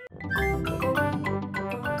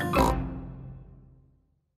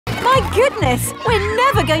 My goodness, we're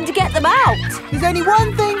never going to get them out. There's only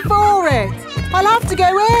one thing for it. I'll have to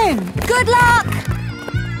go in. Good luck.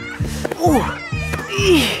 Oh.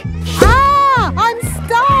 Ah! I'm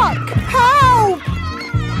stuck. Help!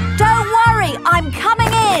 Don't worry, I'm coming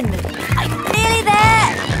in. I'm nearly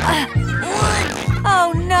there.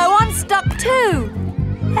 Oh no, I'm stuck too.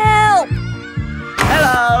 Help!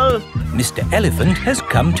 Hello! Mr. Elephant has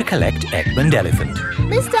come to collect Edmund Elephant.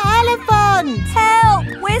 Mr. Elephant! Help!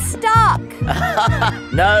 We're stuck.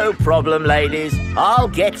 No problem, ladies. I'll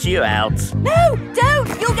get you out. No, don't!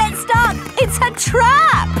 You'll get stuck. It's a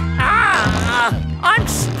trap. Ah! I'm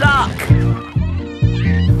stuck.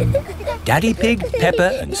 Daddy Pig,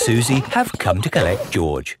 Peppa and Suzy have come to collect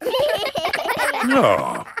George.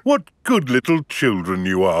 Ah, what good little children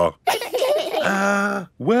you are.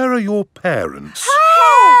 Where are your parents?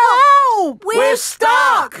 Help! We're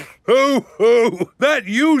stuck. Ho, ho! That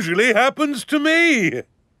usually happens to me.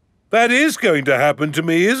 That is going to happen to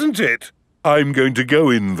me, isn't it? I'm going to go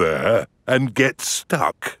in there and get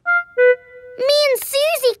stuck. Me and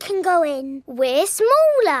Suzy can go in. We're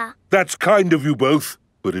smaller. That's kind of you both,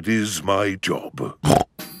 but it is my job.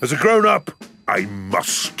 As a grown-up, I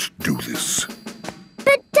must do this.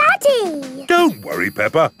 But, Daddy! Don't worry,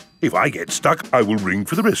 Peppa. If I get stuck, I will ring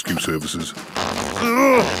for the rescue services.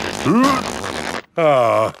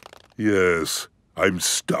 Ah, yes, I'm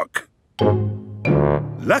stuck.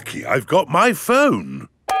 Lucky I've got my phone.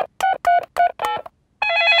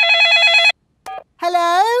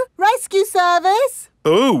 Hello? Rescue service?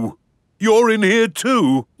 Oh, you're in here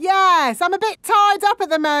too? Yes, I'm a bit tied up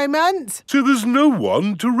at the moment. So there's no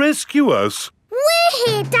one to rescue us? We're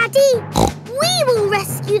here, Daddy. We will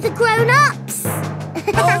rescue the grown-ups.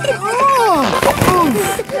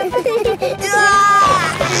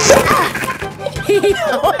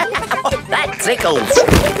 That tickles.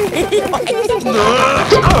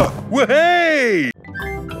 Hey!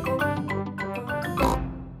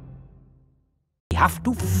 We have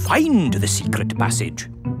to find the secret passage.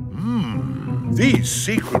 These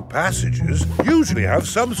secret passages usually have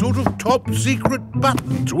some sort of top-secret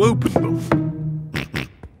button to open them.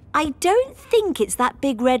 I don't think it's that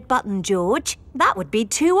big red button, George. That would be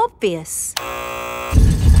too obvious.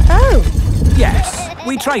 Oh! Yes,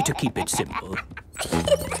 we try to keep it simple.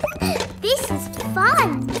 This is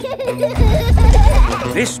fun.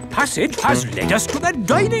 This passage has led us to the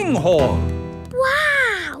dining hall.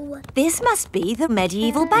 Wow! This must be the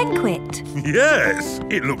medieval banquet. Yes,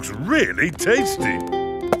 it looks really tasty.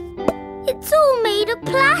 It's all made of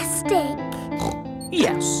plastic.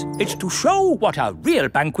 Yes, it's to show what a real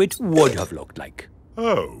banquet would have looked like.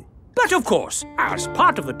 Oh. But of course, as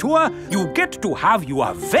part of the tour, you get to have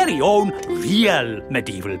your very own real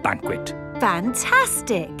medieval banquet.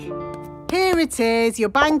 Fantastic! Here it is, your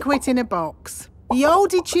banquet in a box. The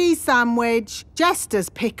oldie cheese sandwich, jester's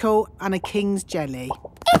pickle and a king's jelly.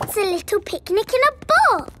 It's a little picnic in a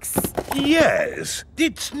box. Yes,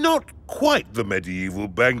 it's not quite the medieval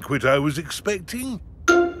banquet I was expecting.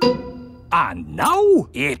 And now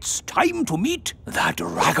it's time to meet the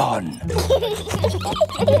dragon.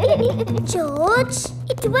 George,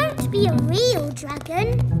 it won't be a real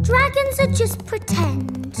dragon. Dragons are just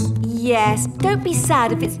pretend. Yes, don't be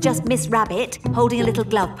sad if it's just Miss Rabbit holding a little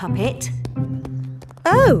glove puppet.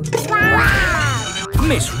 Oh! Wow!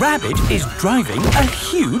 Miss Rabbit is driving a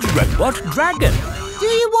huge robot dragon. Do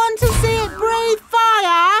you want to see it breathe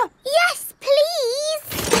fire? Yes, please!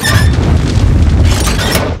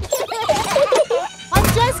 I'm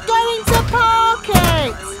just going to park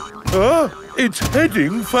it! It's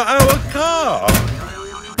heading for our car.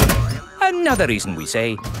 Another reason we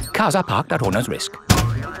say cars are parked at owner's risk.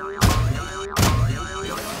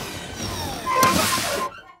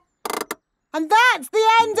 And that's the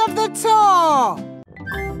end of the tour!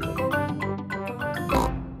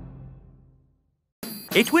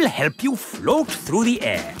 It will help you float through the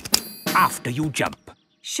air after you jump.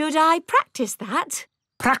 Should I practice that?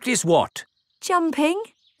 Practice what? Jumping?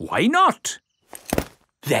 Why not?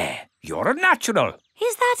 There, you're a natural.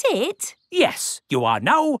 Is that it? Yes, you are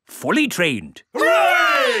now fully trained.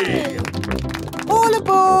 Hooray! All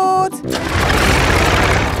aboard!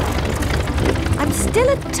 I'm still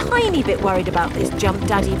a tiny bit worried about this jump,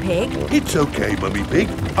 Daddy Pig. It's okay, Mummy Pig.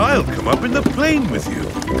 I'll come up in the plane with you.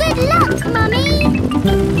 Good luck, Mummy!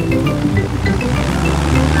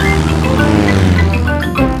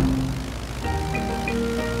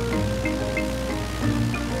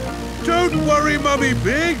 Don't worry, Mummy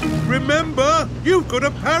Pig. Remember, you've got a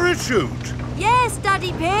parachute. Yes,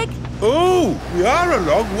 Daddy Pig. Oh, we are a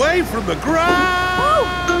long way from the ground.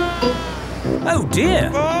 Oh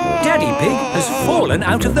dear, Daddy Pig has fallen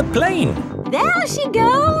out of the plane. There she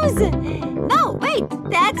goes. No, wait,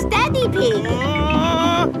 that's Daddy Pig.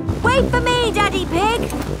 Wait for me, Daddy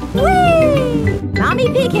Pig. Whee! Mummy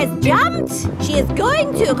Pig has jumped. She is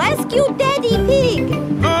going to rescue Daddy Pig.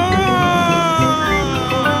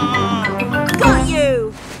 Got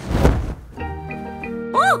you.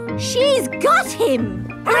 Oh, she's got him.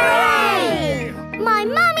 Hooray! My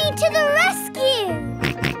mummy to the rescue!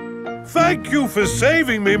 Thank you for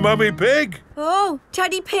saving me, Mummy Pig. Oh,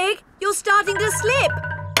 Daddy Pig, you're starting to slip.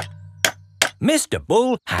 Mr.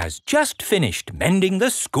 Bull has just finished mending the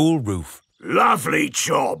school roof. Lovely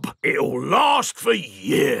job. It'll last for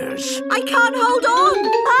years. I can't hold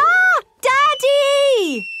on. Ah,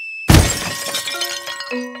 Daddy!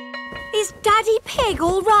 Is Daddy Pig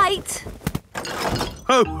all right?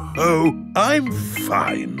 Ho, ho, I'm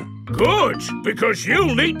fine. Good, because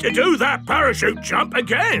you'll need to do that parachute jump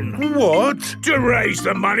again. What? To raise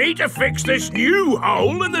the money to fix this new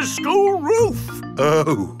hole in the school roof.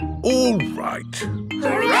 Oh, All right.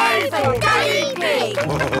 Hooray for Daddy Pig!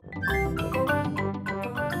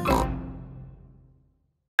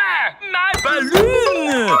 My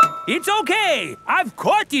balloon! It's okay. I've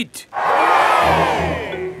caught it.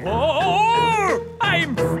 Oh,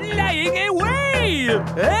 I'm flying away.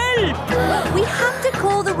 Help! We have to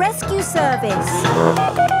call the rescue service.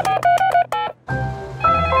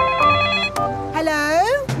 Hello?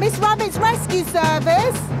 Miss Rabbit's rescue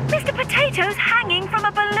service? Mr. Potato's hanging from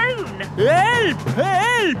a balloon. Help!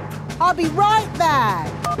 Help! I'll be right there.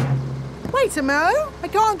 Wait a mo. I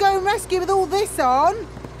can't go and rescue with all this on.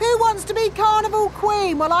 Who wants to be Carnival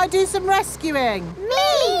Queen while I do some rescuing?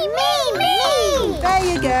 Me! There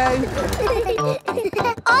you go.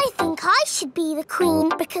 I think I should be the queen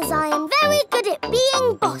because I am very good at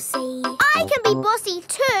being bossy. I can be bossy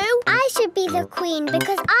too. I should be the queen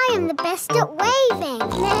because I am the best at waving.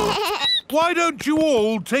 Why don't you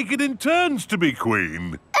all take it in turns to be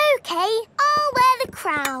queen? OK, I'll wear the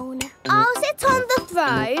crown. I'll sit on the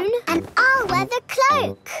throne and I'll wear the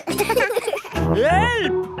cloak.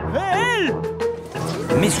 Help! Help!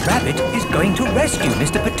 Miss Rabbit is going to rescue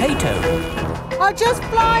Mr. Potato. I'll just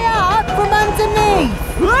fly up from underneath.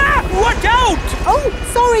 Ah! Watch out! Oh,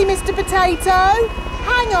 sorry, Mr. Potato.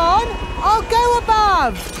 Hang on, I'll go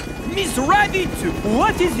above. Miss Rabbit,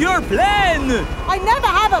 what is your plan? I never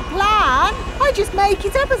have a plan. I just make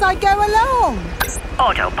it up as I go along.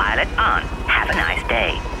 Autopilot on. Have a nice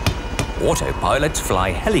day. Autopilots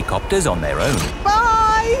fly helicopters on their own.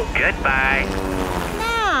 Bye. Goodbye.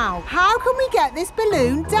 Now, how can we get this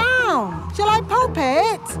balloon down? Shall I pop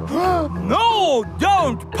it? No,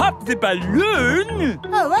 don't pop the balloon.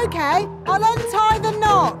 Oh, OK. I'll untie the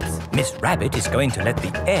knot. Miss Rabbit is going to let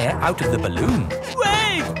the air out of the balloon.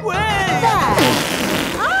 Wait! There.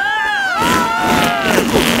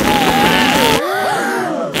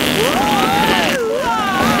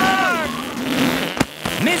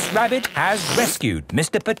 Miss Rabbit has rescued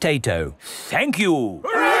Mr. Potato. Thank you.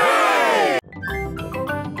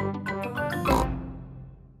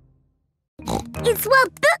 It's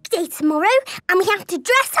World Book Day tomorrow and we have to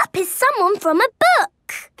dress up as someone from a book.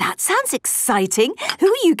 That sounds exciting. Who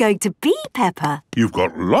are you going to be, Peppa? You've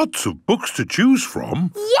got lots of books to choose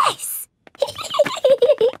from. Yes!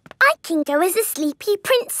 I can go as a sleepy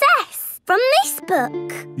princess from this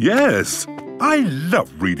book. Yes, I love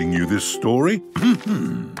reading you this story.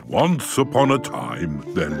 Once upon a time,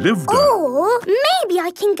 there lived a... Or maybe I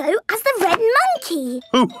can go as the red monkey.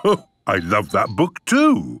 I love that book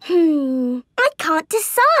too. I can't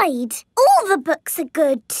decide. All the books are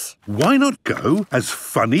good. Why not go as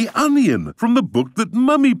Funny Onion from the book that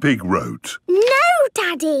Mummy Pig wrote? No,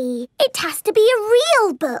 Daddy. It has to be a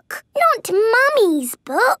real book, not Mummy's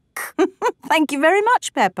book. Thank you very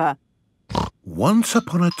much, Peppa. Once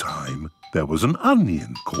upon a time, there was an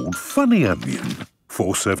onion called Funny Onion.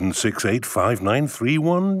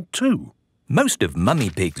 476859312. Most of Mummy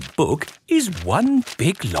Pig's book is one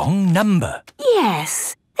big long number.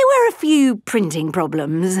 Yes, there were a few printing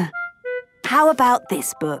problems. How about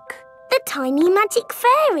this book? The Tiny Magic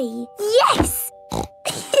Fairy. Yes!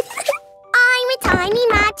 I'm a tiny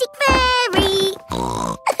magic fairy.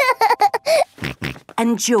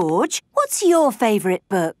 And George, what's your favourite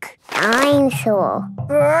book? Dine-saw.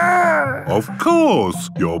 Of course,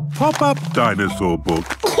 your pop-up dinosaur book.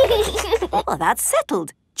 Well, that's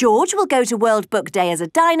settled. George will go to World Book Day as a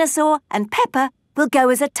dinosaur and Peppa will go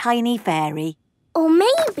as a tiny fairy. Or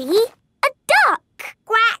maybe a duck.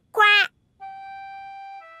 Quack, quack.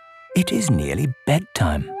 It is nearly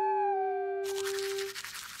bedtime.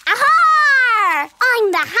 Aha!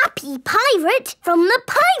 I'm the happy pirate from the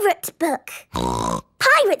pirate book.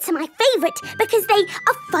 Pirates are my favourite because they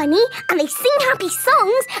are funny and they sing happy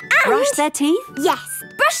songs and... Brush their teeth? Yes,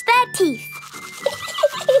 brush their teeth.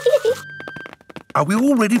 Are we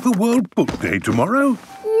all ready for World Book Day tomorrow?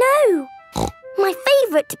 No. My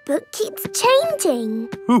favourite book keeps changing.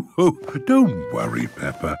 Don't worry,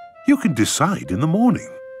 Peppa. You can decide in the morning.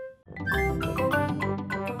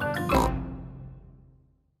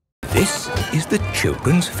 This is the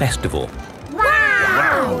Children's Festival.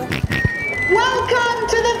 Wow! Welcome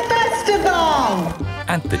to the festival!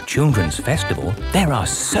 At the Children's Festival, there are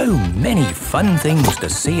so many fun things to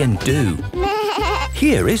see and do.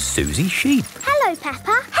 Here is Suzy Sheep. Hello,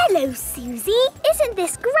 Peppa. Hello, Suzy. Isn't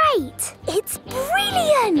this great? It's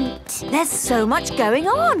brilliant. There's so much going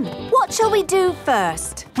on. What shall we do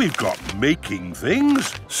first? We've got making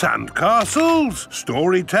things, sandcastles,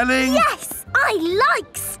 storytelling. Yes, I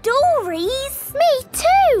like stories. Me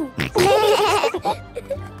too.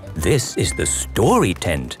 This is the story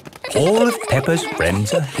tent. All of Peppa's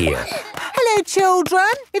friends are here. Hello, Hello,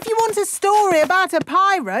 children. If you want a story about a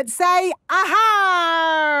pirate, say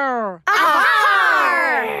aha!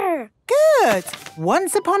 Aha! Good.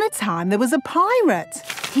 Once upon a time, there was a pirate.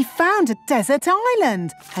 He found a desert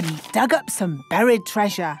island and he dug up some buried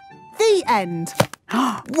treasure. The end.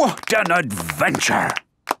 What an adventure!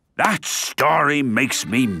 That story makes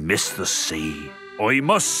me miss the sea. I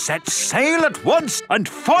must set sail at once and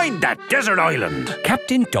find that desert island.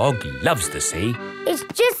 Captain Dog loves the sea. It's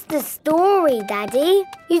just a story, Daddy.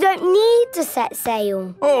 You don't need to set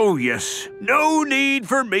sail. Oh, yes. No need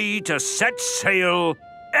for me to set sail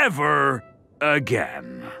ever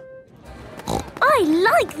again. I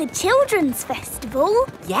like the Children's Festival.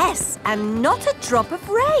 Yes, and not a drop of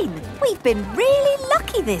rain. We've been really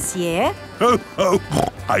lucky this year. Ho, ho!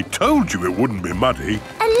 I told you it wouldn't be muddy.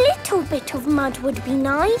 A little bit of mud would be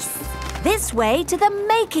nice. This way to the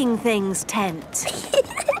Making Things tent.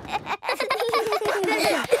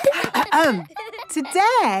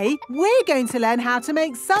 Today, we're going to learn how to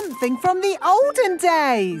make something from the olden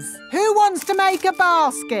days. Who wants to make a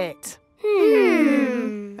basket?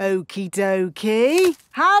 Okie dokie.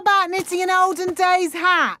 How about knitting an olden days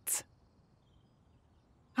hat?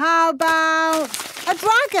 How about a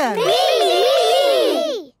dragon?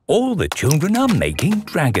 Me! All the children are making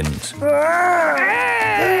dragons.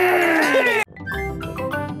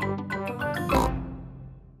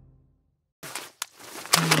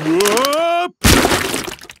 Whoop!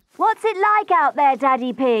 What's it like out there,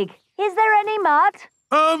 Daddy Pig? Is there any mud?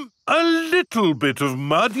 A little bit of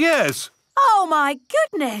mud, yes. Oh, my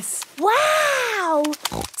goodness! Wow!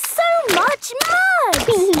 So much mud!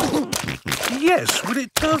 Yes, well,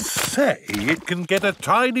 it does say it can get a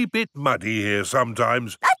tiny bit muddy here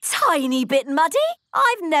sometimes. A tiny bit muddy?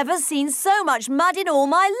 I've never seen so much mud in all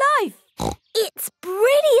my life. It's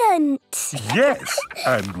brilliant! Yes,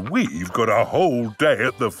 and we've got a whole day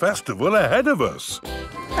at the festival ahead of us.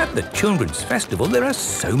 At the Children's Festival, there are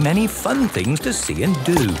so many fun things to see and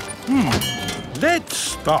do. Let's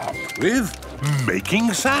start with making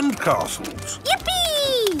sandcastles.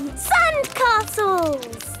 Yippee! Sandcastles!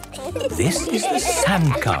 This is the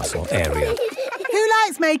sandcastle area. Who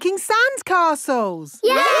likes making sandcastles?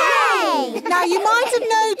 Yay! Now, you might have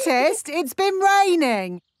noticed it's been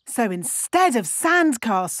raining. So instead of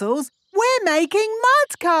sandcastles, we're making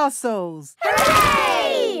mud castles.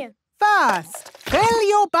 Hooray! First, fill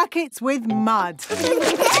your buckets with mud.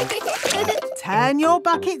 Turn your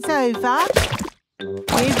buckets over.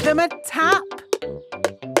 Give them a tap.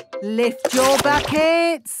 Lift your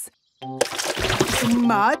buckets.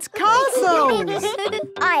 Mud castles.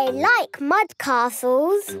 I like mud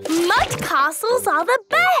castles. Mud castles are the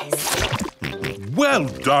best! Well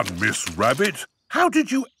done, Miss Rabbit. How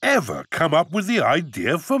did you ever come up with the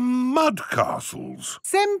idea for mud castles?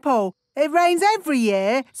 Simple. It rains every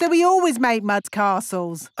year, so we always make mud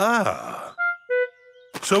castles. Ah.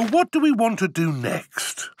 So what do we want to do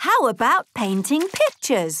next? How about painting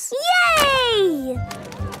pictures? Yay!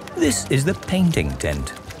 This is the painting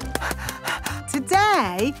tent.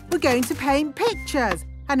 Today, we're going to paint pictures.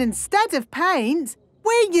 And instead of paint,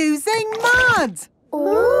 we're using mud.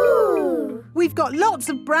 Ooh! We've got lots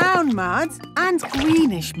of brown mud and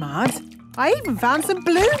greenish mud. I even found some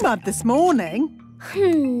blue mud this morning.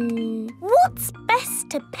 What's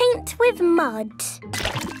best to paint with mud?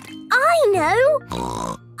 I know!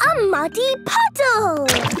 A muddy puddle!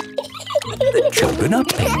 The children are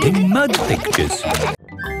painting mud pictures.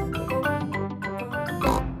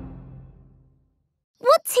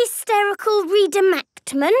 What's hysterical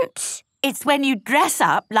reenactment? It's when you dress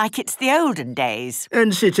up like it's the olden days.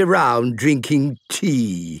 And sit around drinking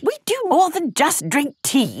tea. We do more than just drink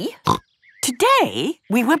tea. Today,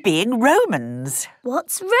 we were being Romans.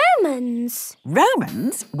 What's Romans?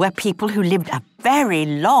 Romans were people who lived a very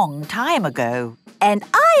long time ago. And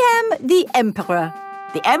I am the Emperor.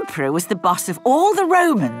 The Emperor was the boss of all the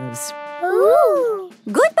Romans. Ooh!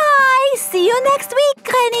 Goodbye! See you next week,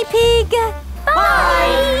 Granny Pig!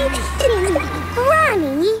 Bye!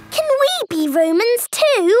 Granny, can we be Romans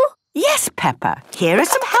too? Yes, Peppa. Here are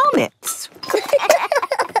some helmets.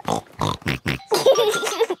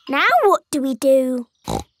 Now what do we do?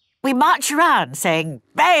 We march around saying,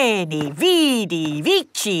 Veni, Vidi,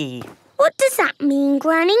 Vici. What does that mean,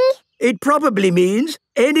 Granny? It probably means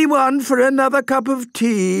anyone for another cup of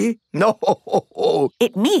tea. No.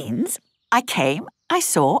 It means I came, I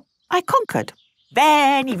saw, I conquered.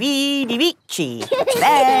 Veni, Vidi, Vici.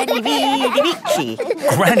 Veni, Vidi, Vici.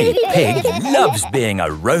 Granny Pig loves being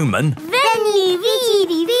a Roman. Veni,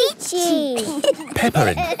 Vidi, Vici.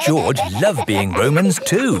 Peppa and George love being Romans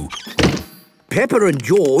too. Peppa and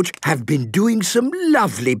George have been doing some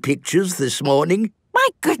lovely pictures this morning. My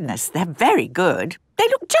goodness, they're very good. They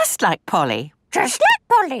look just like Polly. Just like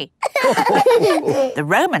Polly. The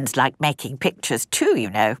Romans liked making pictures too, you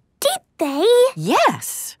know. Did they?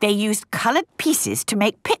 Yes. They used coloured pieces to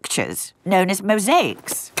make pictures, known as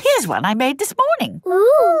mosaics. Here's one I made this morning.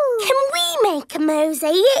 Ooh. Can we make a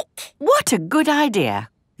mosaic? What a good idea.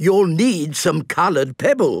 You'll need some coloured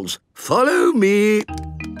pebbles. Follow me.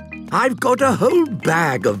 I've got a whole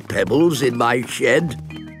bag of pebbles in my shed.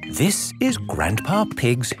 This is Grandpa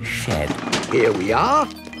Pig's shed. Here we are.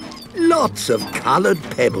 Lots of coloured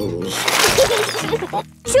pebbles.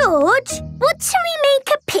 George, what shall we make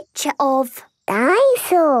a picture of?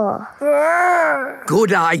 Dinosaur.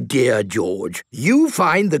 Good idea, George. You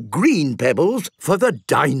find the green pebbles for the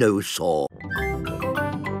dinosaur.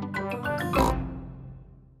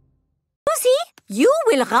 Suzy, you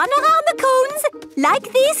will run around the cones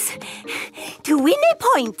like this to win a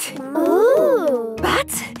point. Ooh.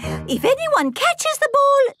 But if anyone catches the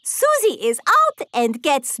ball, Suzy is out and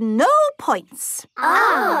gets no points.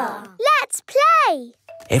 Ah. Let's play.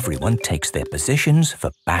 Everyone takes their positions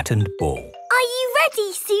for bat and ball. Are you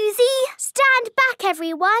ready, Suzy? Stand back,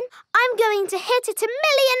 everyone. I'm going to hit it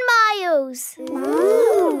 1,000,000 miles.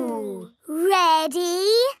 Ooh. Ready?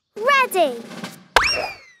 Ready.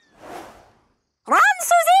 Run,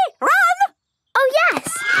 Suzy, run! Oh, yes.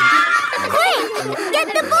 Quick, get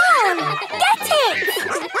the ball. Get it.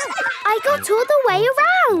 I got all the way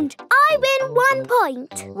around. I win 1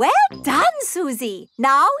 point. Well done, Suzy.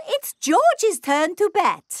 Now it's George's turn to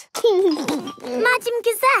bat. Madam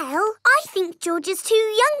Gazelle, I think George is too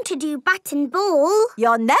young to do bat and ball.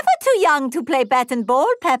 You're never too young to play bat and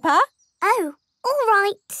ball, Peppa. Oh, all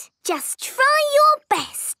right. Just try your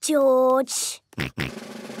best, George.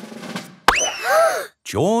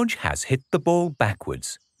 George has hit the ball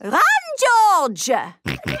backwards. Run, George! Get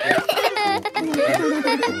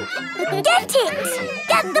it!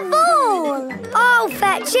 Get the ball! I'll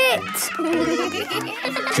fetch it!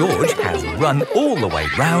 George has run all the way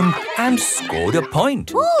round and scored a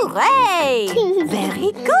point. Hooray!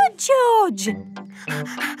 Very good, George.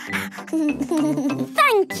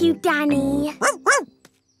 Thank you, Danny.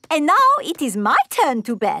 And now it is my turn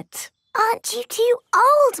to bet. Aren't you too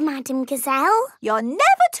old, Madam Gazelle? You're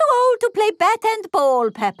never too old to play bat and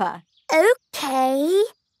ball, Peppa. OK.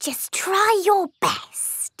 Just try your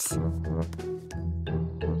best.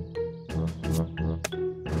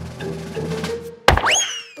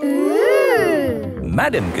 Ooh.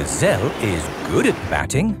 Madam Gazelle is good at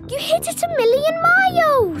batting. You hit it 1,000,000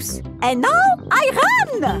 miles. And now I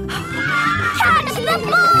run. Catch the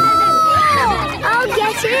ball! I'll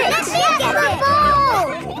get it. Let me get the ball!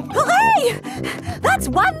 Hooray! That's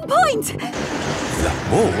 1 point. The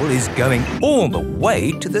ball is going all the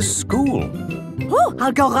way to the school. Oh,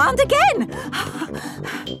 I'll go round again.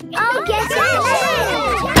 I'll get it.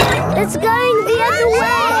 It's going the other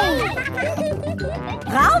way.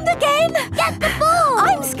 Round again. Get the ball.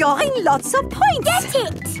 I'm scoring lots of points. Get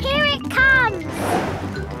it. Here it comes.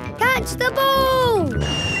 Catch the ball.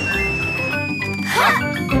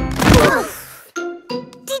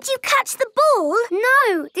 Did you catch the ball?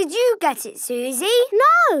 No. Did you get it, Suzy?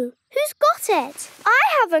 No. Who's got it? I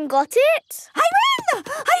haven't got it. I win!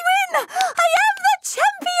 I win! I am the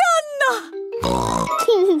champion!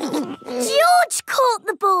 George caught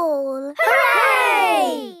the ball.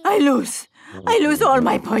 Hooray! I lose. I lose all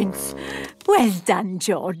my points. Well done,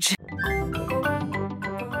 George.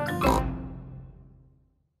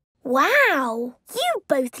 Wow, you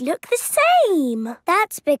both look the same.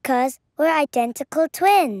 That's because we're identical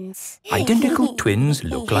twins. Identical twins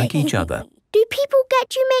look like each other. Do people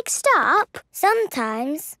get you mixed up?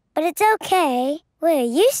 Sometimes, but it's okay. We're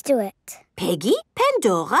used to it. Peggy,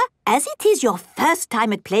 Pandora, as it is your first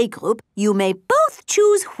time at playgroup, you may both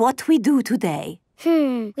choose what we do today.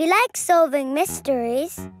 We like solving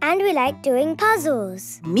mysteries and we like doing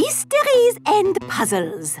puzzles. Mysteries and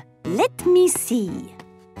puzzles. Let me see.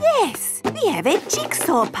 Yes, we have a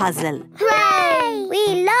jigsaw puzzle. Hooray!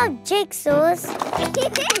 We love jigsaws.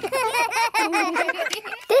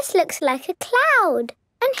 This looks like a cloud.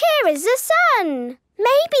 And here is the sun.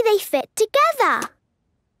 Maybe they fit together.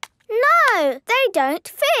 No, they don't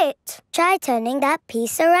fit. Try turning that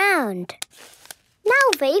piece around.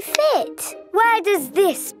 Now they fit. Where does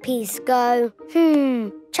this piece go?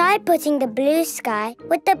 Try putting the blue sky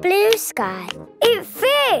with the blue sky. It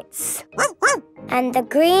fits. And the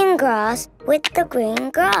green grass with the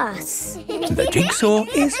green grass. The jigsaw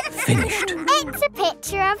is finished. It's a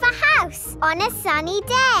picture of a house on a sunny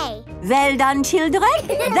day. Well done, children.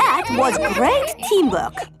 That was great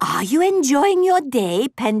teamwork. Are you enjoying your day,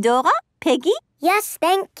 Pandora? Peggy? Yes,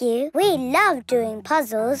 thank you. We love doing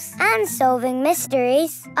puzzles and solving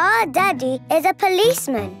mysteries. Our daddy is a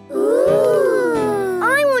policeman. Ooh!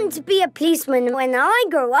 I want to be a policeman when I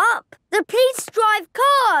grow up. The police drive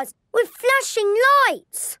cars with flashing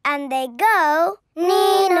lights. And they go...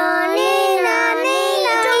 Nina, Nina,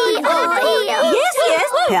 Nina,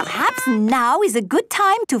 Yes. Perhaps now is a good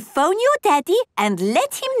time to phone your daddy and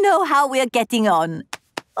let him know how we're getting on.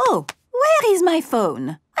 Oh, where is my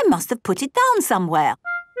phone? I must have put it down somewhere.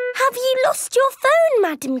 Have you lost your phone,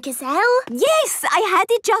 Madame Gazelle? Yes, I had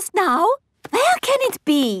it just now. Where can it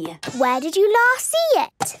be? Where did you last see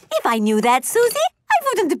it? If I knew that, Suzy, I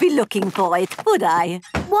wouldn't be looking for it, would I?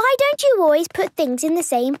 Why don't you always put things in the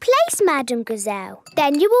same place, Madame Gazelle?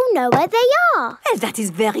 Then you will know where they are. Well, that is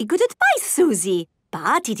very good advice, Suzy.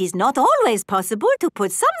 But it is not always possible to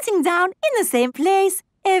put something down in the same place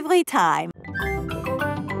every time.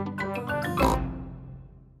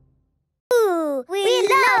 Ooh, we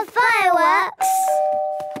love fireworks.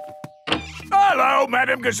 Hello,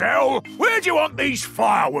 Madame Gazelle. Where do you want these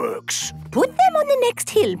fireworks? Put them on the next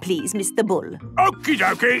hill, please, Mr. Bull. Okie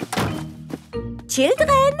dokie.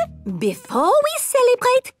 Children, before we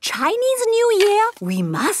celebrate Chinese New Year, we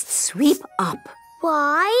must sweep up.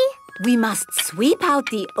 Why? We must sweep out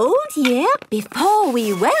the old year before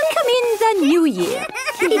we welcome in the new year.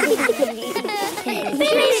 Finished,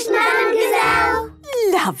 Madame Gazelle.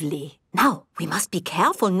 Lovely. Now, we must be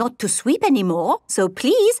careful not to sweep anymore, so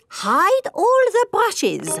please hide all the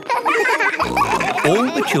brushes. All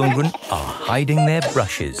the children are hiding their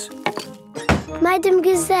brushes. Madame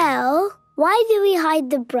Gazelle, why do we hide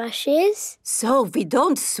the brushes? So we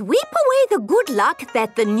don't sweep away the good luck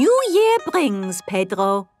that the new year brings,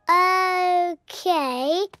 Pedro.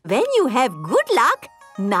 Okay. When you have good luck,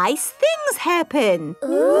 nice things happen.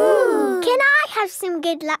 Ooh. Can I have some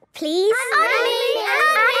good luck, please?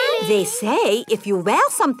 They say if you wear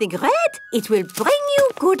something red, it will bring you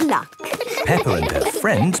good luck. Peppa and her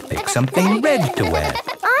friends pick something red to wear.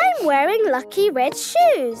 I'm wearing lucky red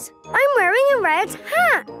shoes. I'm wearing a red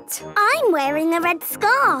hat. I'm wearing a red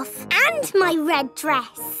scarf and my red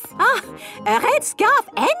dress. Ah, a red scarf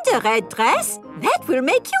and a red dress? That will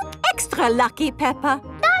make you extra lucky, Peppa.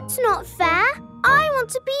 That's not fair. I want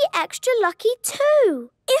to be extra lucky too.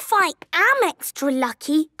 If I am extra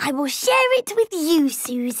lucky, I will share it with you,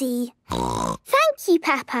 Suzy. Thank you,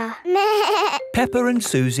 Peppa. Peppa and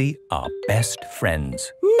Suzy are best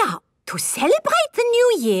friends. Now, to celebrate the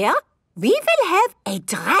new year, we will have a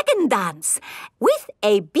dragon dance with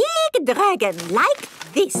a big dragon like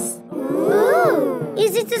this. Ooh!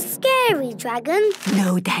 Is it a scary dragon?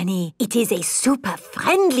 No, Danny. It is a super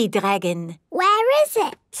friendly dragon. Where is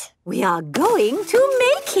it? We are going to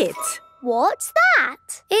make it. What's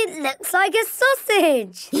that? It looks like a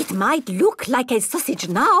sausage. It might look like a sausage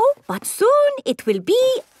now, but soon it will be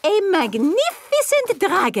a magnificent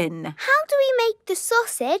dragon. How do we make the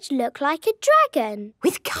sausage look like a dragon?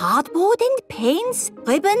 With cardboard and paints,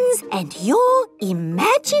 ribbons, and your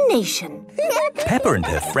imagination. Peppa and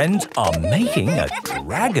her friends are making a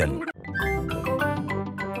dragon.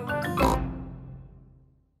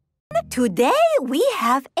 Today we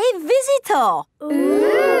have a visitor.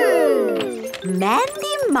 Ooh!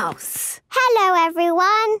 Mandy Mouse. Hello,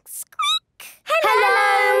 everyone. Squeak!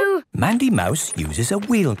 Hello! Mandy Mouse uses a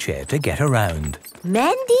wheelchair to get around.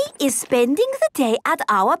 Mandy is spending the day at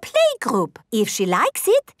our playgroup. If she likes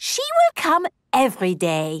it, she will come every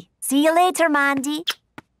day. See you later, Mandy.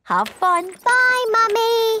 Have fun. Bye,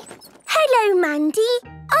 Mummy. Hello, Mandy.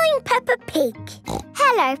 I'm Peppa Pig.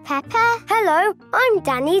 Hello, Peppa. Hello, I'm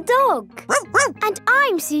Danny Dog. And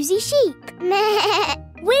I'm Suzy Sheep.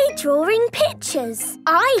 We're drawing pictures.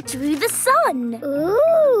 I drew the sun.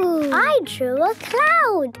 Ooh. I drew a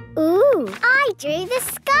cloud. Ooh. I drew the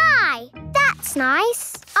sky. That's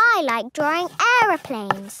nice. I like drawing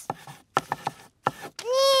aeroplanes.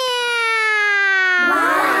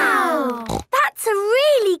 Wow! That's a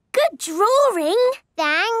really good drawing.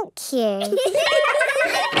 Thank you.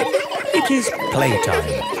 It is playtime.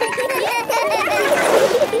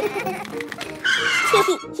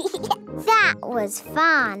 That was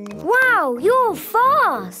fun. Wow, you're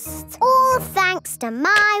fast. All thanks to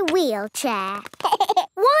my wheelchair.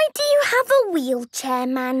 Why do you have a wheelchair,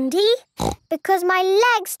 Mandy? Because my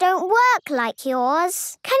legs don't work like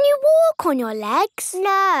yours. Can you walk on your legs?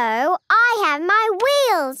 No, I have my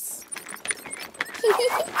wheels.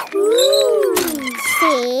 Ooh.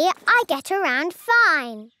 See, I get around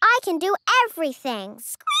fine. I can do everything.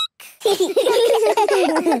 Squeak!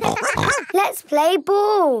 Let's play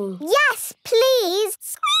ball. Yes, please.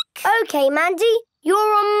 Squeak! OK, Mandy, you're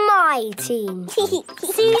on my team. Suzy,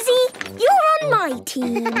 you're on my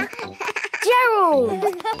team. Cheryl.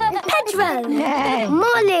 Pedro.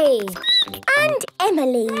 Molly. And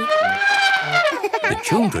Emily. The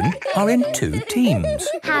children are in 2 teams.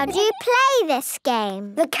 How do you play this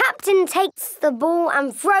game? The captain takes the ball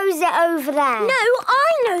and throws it over there. No,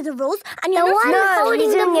 I know the rules, and you're one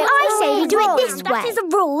holding the ball. I say we do it this way. That is the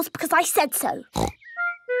rules because I said so.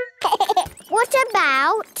 What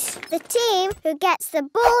about the team who gets the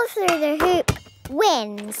ball through the hoop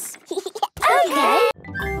wins? Okay.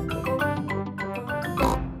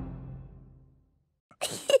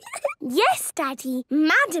 Yes, Daddy.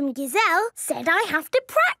 Madam Gazelle said I have to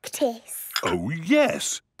practice. Oh,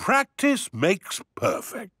 yes. Practice makes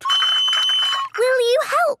perfect. Will you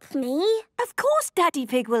help me? Of course Daddy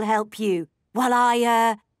Pig will help you while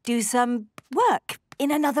I, do some work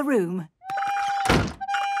in another room.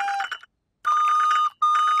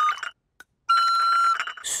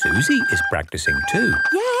 Suzy is practicing too.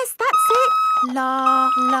 Yes, that's it. La,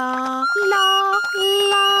 la, la,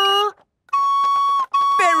 la.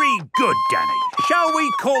 Very good, Danny. Shall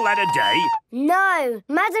we call that a day? No,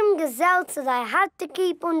 Madam Gazelle said I had to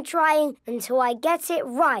keep on trying until I get it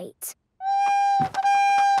right.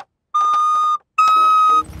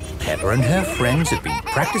 Peppa and her friends have been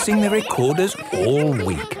practicing the recorders all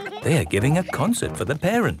week. They are giving a concert for the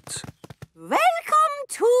parents. Welcome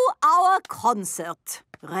to our concert.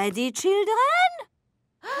 Ready, children?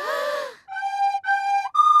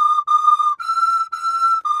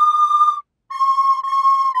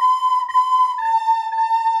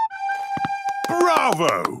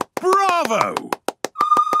 Bravo! Bravo!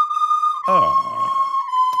 Ah.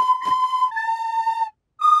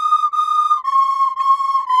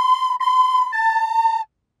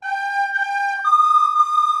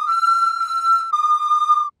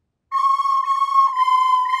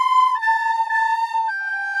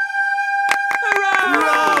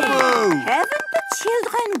 Haven't the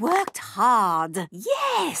children worked hard?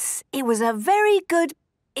 Yes, it was a very good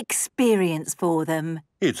experience for them.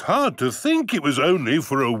 It's hard to think it was only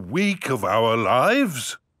for a week of our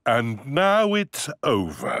lives. And now it's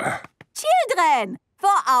over. Children,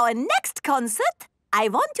 for our next concert, I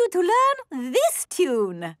want you to learn this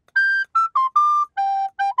tune.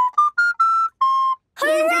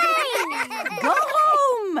 Hooray! Go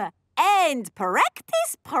home and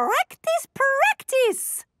practice, practice,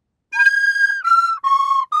 practice.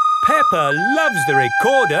 Peppa loves the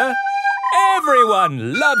recorder.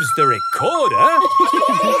 Everyone loves the recorder.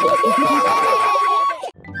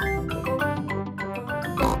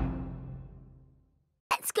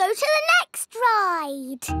 Let's go to the next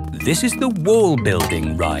ride. This is the wall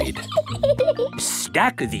building ride.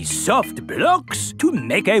 Stack these soft blocks to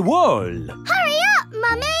make a wall. Hurry up,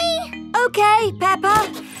 Mummy. OK, Peppa.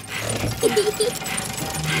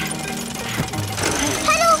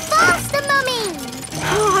 Pedal faster, Mummy.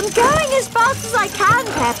 Oh, I'm going as fast as I can,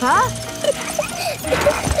 Peppa.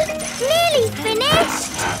 Nearly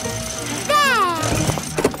finished. There.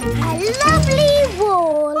 A lovely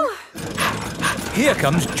wall. Here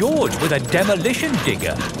comes George with a demolition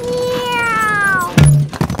digger. Meow.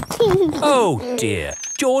 Oh dear,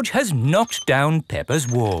 George has knocked down Peppa's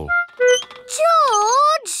wall.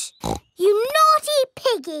 George, you naughty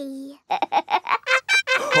piggy.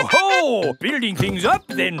 Ho-ho! Building things up,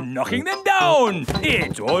 then knocking them down.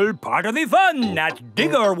 It's all part of the fun at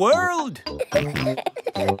Digger World.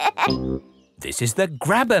 This is the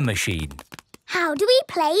grabber machine. How do we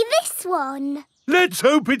play this one? Let's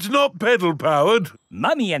hope it's not pedal-powered.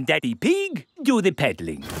 Mummy and Daddy Pig do the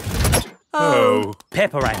peddling. Oh.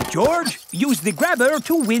 Peppa and George use the grabber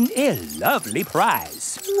to win a lovely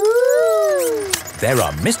prize. Ooh. There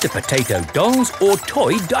are Mr. Potato dolls or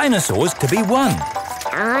toy dinosaurs to be won.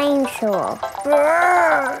 Dinosaur.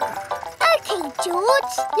 OK,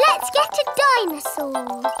 George, let's get a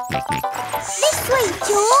dinosaur. This way,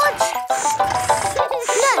 George.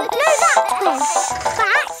 No, that way.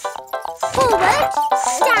 Back, forward,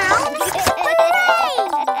 down. Hooray!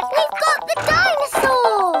 We've got the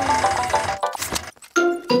dinosaur.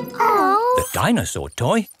 Oh. The dinosaur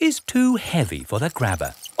toy is too heavy for the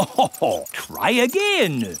grabber. Oh, try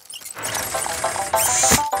again.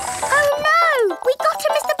 Oh no! We got a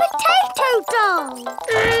Mr. Potato doll.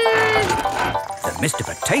 The Mr.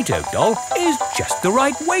 Potato doll is just the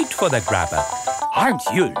right weight for the grabber. Aren't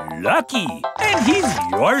you lucky? And he's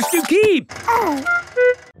yours to keep. Oh.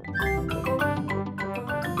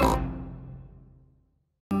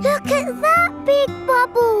 Look at that big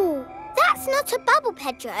bubble. That's not a bubble,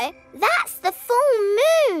 Pedro. That's the full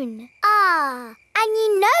moon. Ah, and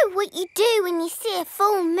you know what you do when you see a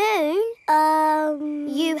full moon?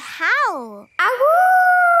 You howl.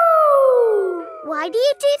 Ahoo! Why do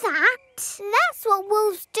you do that? That's what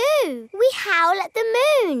wolves do. We howl at the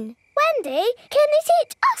moon. Wendy, can you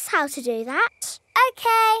teach us how to do that? OK.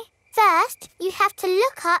 First, you have to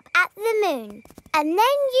look up at the moon. And then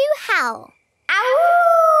you howl.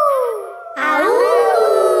 Ow! Ow!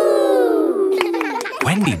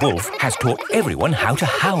 Wendy Wolf has taught everyone how to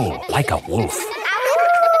howl like a wolf.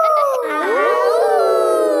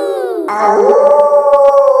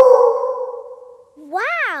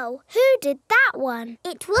 Wow, who did that one?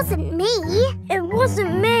 It wasn't me. It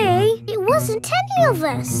wasn't me. It wasn't any of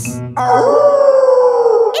us. It's a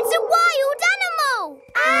wild animal!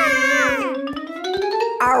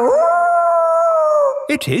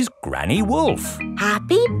 It is Granny Wolf.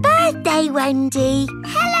 Happy birthday, Wendy.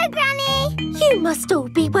 Hello, Granny. You must all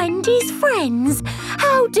be Wendy's friends.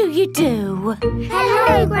 How do you do?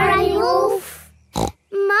 Hello, Granny Wolf.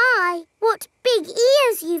 My, what big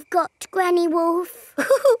ears you've got, Granny Wolf.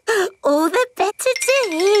 All the better to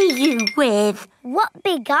hear you with. What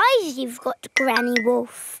big eyes you've got, Granny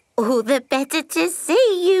Wolf. All the better to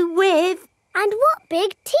see you with. And what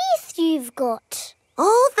big teeth you've got.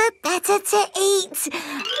 All the better to eat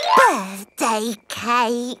birthday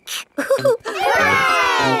cake.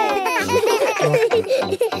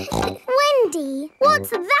 Wendy, what's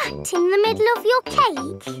that in the middle of your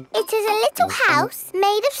cake? It is a little house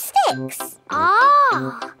made of sticks.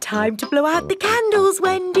 Ah! Time to blow out the candles,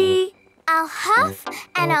 Wendy. I'll huff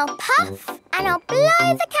and I'll puff and I'll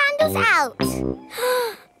blow the candles out.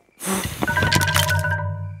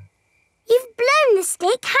 You've blown the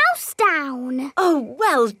stick house down. Oh,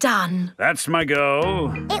 well done. That's my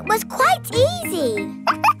go. It was quite easy.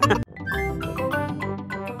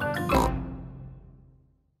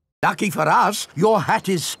 Lucky for us, your hat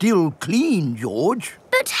is still clean, George.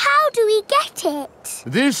 But how do we get it?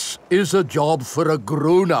 This is a job for a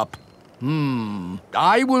grown-up.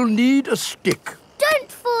 I will need a stick. Don't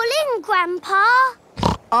fall in, Grandpa.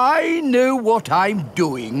 I know what I'm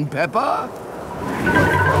doing, Peppa.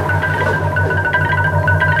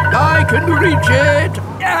 I can reach it.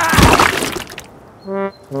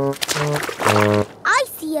 I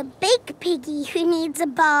see a big piggy who needs a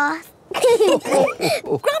bath.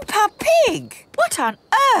 Grandpa Pig, what on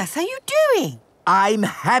earth are you doing? I'm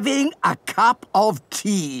having a cup of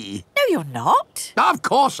tea. No, you're not. Of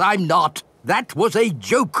course I'm not. That was a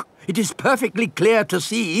joke. It is perfectly clear to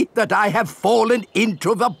see that I have fallen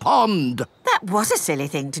into the pond. That was a silly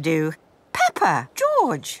thing to do. Peppa,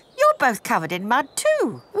 George, you're both covered in mud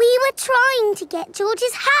too. We were trying to get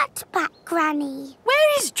George's hat back, Granny.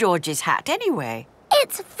 Where is George's hat anyway?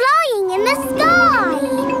 It's flying in the sky.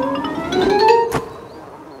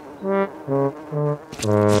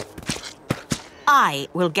 I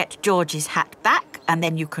will get George's hat back and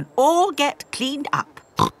then you can all get cleaned up.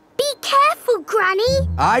 Be careful, Granny.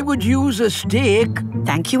 I would use a stick.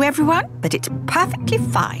 Thank you, everyone, but it's perfectly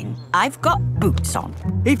fine. I've got boots on.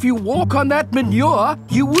 If you walk on that manure,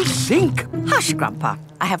 you will sink. Hush, Grandpa.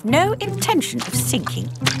 I have no intention of sinking.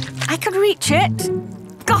 I can reach it.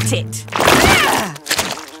 Got it. Ah!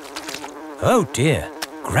 Oh dear,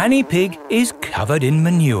 Granny Pig is covered in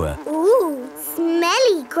manure. Ooh,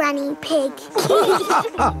 smelly Granny Pig.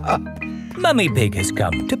 Mummy Pig has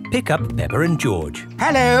come to pick up Peppa and George.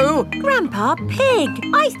 Hello. Grandpa Pig,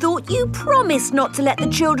 I thought you promised not to let the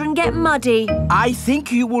children get muddy. I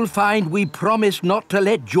think you will find we promised not to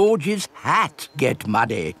let George's hat get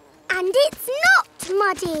muddy. And it's not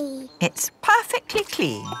muddy. It's perfectly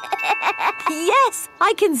clean. Yes,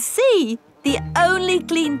 I can see. The only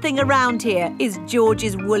clean thing around here is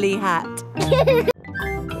George's woolly hat.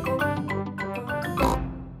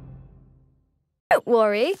 Don't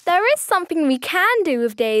worry, there is something we can do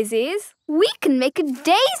with daisies. We can make a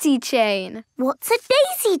daisy chain. What's a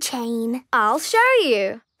daisy chain? I'll show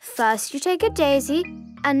you. First you take a daisy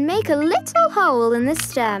and make a little hole in the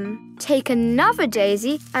stem. Take another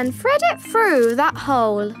daisy and thread it through that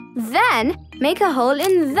hole. Then make a hole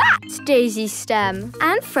in that daisy stem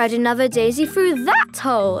and thread another daisy through that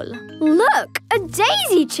hole. Look, a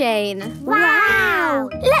daisy chain. Wow!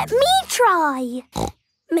 Let me try.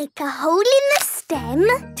 Make a hole in the stem,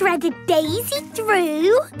 thread a daisy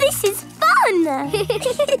through. This is fun!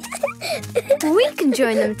 We can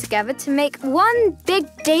join them together to make one big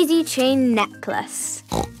daisy chain necklace.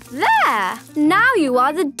 There! Now you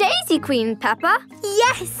are the Daisy Queen, Peppa.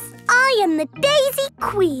 Yes, I am the Daisy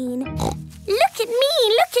Queen. Look at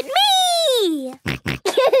me, look at me!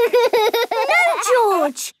 No,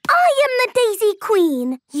 George, I am the Daisy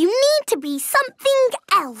Queen. You need to be something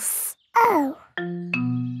else. Oh.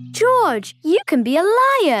 George, you can be a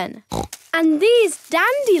lion. And these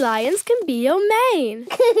dandelions can be your mane.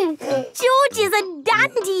 George is a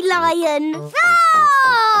dandelion.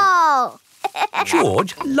 Roar!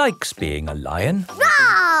 George likes being a lion.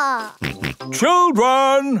 Roar!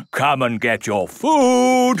 Children, come and get your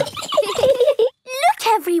food. Look,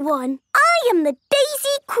 everyone. I am the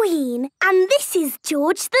Daisy Queen, and this is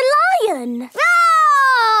George the Lion.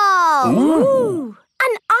 Roar! Ooh.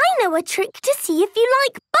 And I know a trick to see if you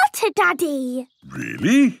like butter, Daddy.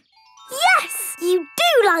 Really? Yes, you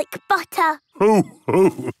do like butter.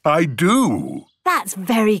 Oh, I do. That's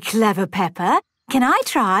very clever, Peppa. Can I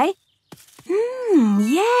try?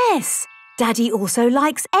 Yes. Daddy also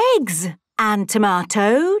likes eggs and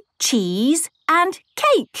tomato, cheese and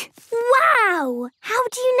cake. Wow! How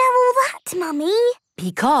do you know all that, Mummy?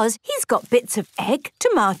 Because he's got bits of egg,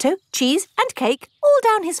 tomato, cheese and cake all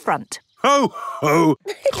down his front. Ho, ho.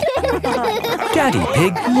 Daddy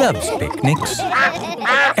Pig loves picnics.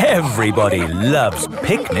 Everybody loves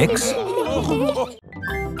picnics.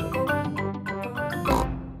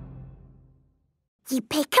 You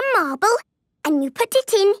pick a marble and you put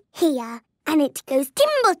it in here. And it goes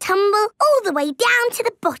timble-tumble all the way down to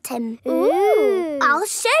the bottom. Ooh. I'll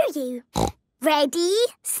show you. Ready,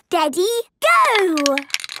 steady, go!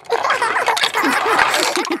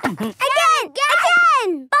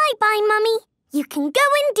 Again! Bye-bye, Mummy. You can go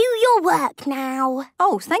and do your work now.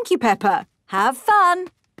 Oh, thank you, Peppa. Have fun.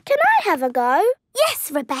 Can I have a go?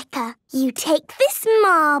 Yes, Rebecca. You take this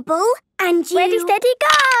marble and you... Ready, steady,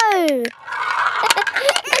 go!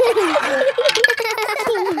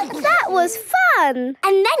 That was fun.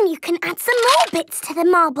 And then you can add some more bits to the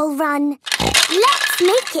marble run. Let's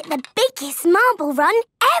make it the biggest marble run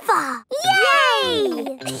ever.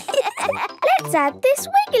 Yay! Let's add this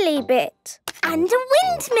wiggly bit. And a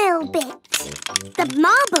windmill bit. The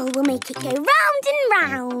marble will make it go round and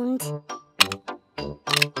round.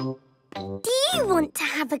 Do you want to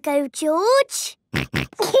have a go, George?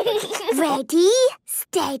 Ready,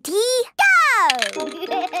 steady, go!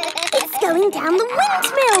 It's going down the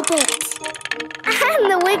windmill bit.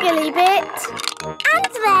 And the wiggly bit.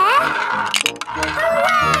 And there.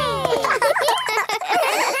 Hooray!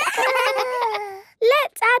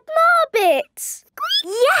 Let's add more bits.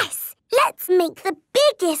 Yes! Let's make the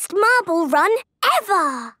biggest marble run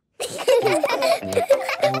ever.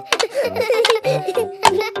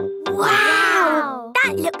 Wow!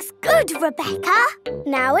 That looks good, Rebecca.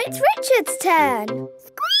 Now it's Richard's turn.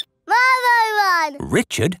 Marble run!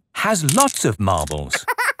 Richard has lots of marbles.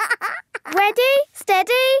 Ready,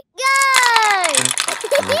 steady, go!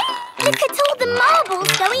 Look at all the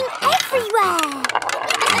marbles going everywhere.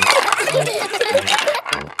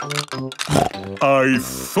 I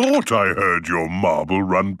thought I heard your marble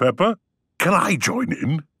run, Peppa. Can I join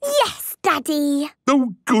in? Yes, Daddy.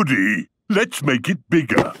 Oh, goody. Let's make it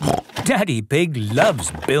bigger. Daddy Pig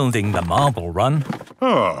loves building the marble run.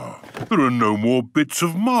 Ah, there are no more bits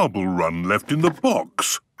of marble run left in the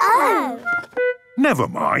box. Oh. Never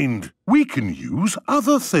mind. We can use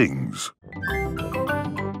other things.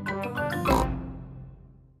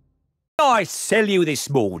 I sell you this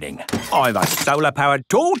morning. I'm a solar-powered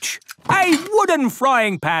torch, a wooden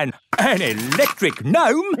frying pan, an electric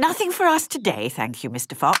gnome. Nothing for us today, thank you,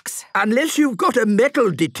 Mr. Fox. Unless you've got a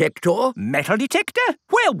metal detector. Metal detector?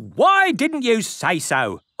 Well, why didn't you say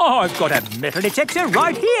so? I've got a metal detector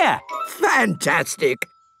right here. Fantastic.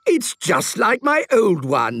 It's just like my old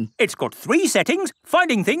one. It's got 3 settings: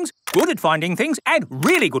 finding things, good at finding things, and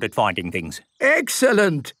really good at finding things.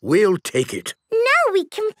 Excellent. We'll take it. Now we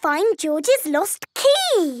can find George's lost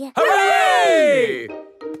key. Hooray!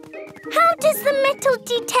 How does the metal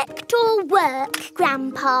detector work,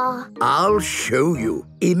 Grandpa? I'll show you.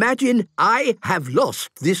 Imagine I have lost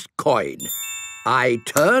this coin. I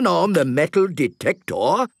turn on the metal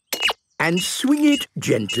detector and swing it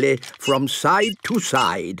gently from side to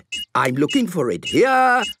side. I'm looking for it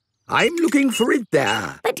here. I'm looking for it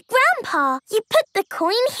there. But, Grandpa, you put the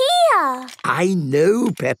coin here. I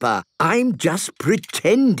know, Peppa. I'm just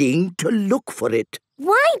pretending to look for it.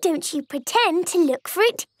 Why don't you pretend to look for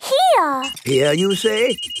it here? Here, you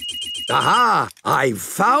say? Aha! I've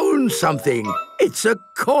found something. It's a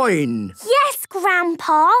coin. Yes,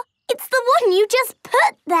 Grandpa. It's the one you just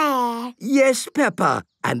put there. Yes, Peppa.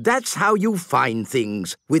 And that's how you find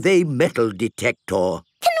things, with a metal detector.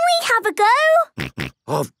 Can we have a go?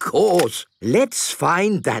 Of course. Let's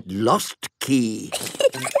find that lost key.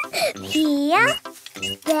 Here,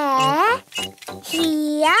 there,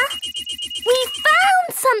 here. We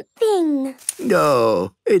found something.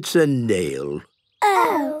 No, it's a nail.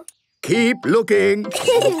 Oh. Keep looking.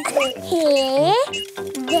 Here,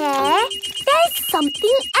 there, there's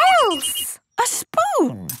something else. A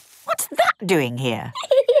spoon. What's that doing here?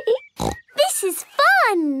 This is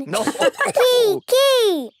fun!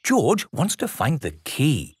 Key! George wants to find the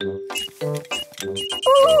key. Ooh,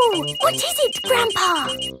 what is it, Grandpa?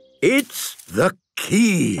 It's the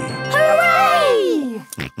key. Hooray!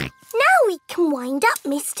 Now we can wind up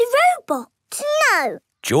Mr. Robot. No.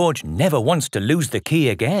 George never wants to lose the key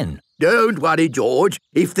again. Don't worry, George.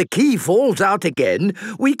 If the key falls out again,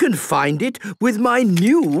 we can find it with my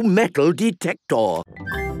new metal detector.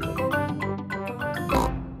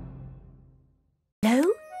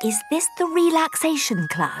 Hello? Is this the relaxation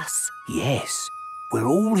class? Yes, we're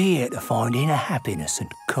all here to find inner happiness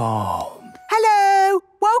and calm. Hello!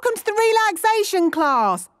 Welcome to the relaxation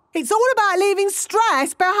class. It's all about leaving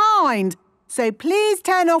stress behind. So please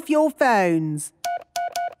turn off your phones.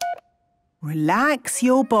 Relax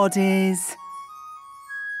your bodies.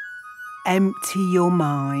 Empty your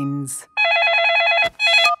minds.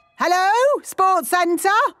 Hello? Sports Centre?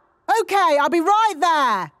 OK, I'll be right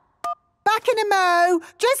there. Back in a mo.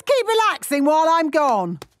 Just keep relaxing while I'm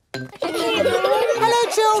gone. Hello,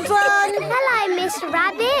 children. Hello, Miss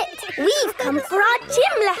Rabbit. We've come for our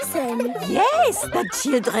gym lesson. Yes, the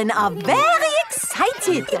children are very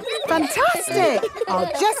excited. Fantastic.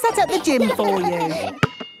 I'll just set up the gym for you.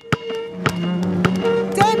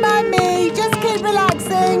 Don't mind me. Just keep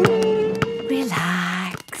relaxing.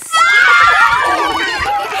 Relax.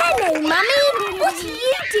 Hello, Mummy. What are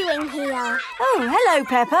you doing here? Oh, hello,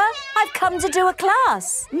 Peppa. I've come to do a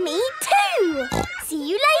class. Me too. See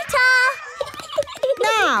you later.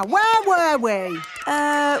 Now, where were we?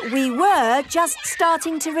 We were just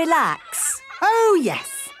starting to relax. Oh,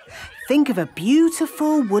 yes. Think of a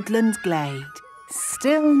beautiful woodland glade.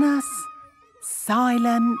 Stillness,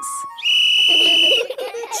 silence.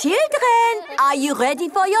 Children, are you ready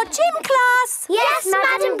for your gym class? Yes,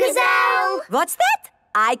 Madam Gazelle. What's that?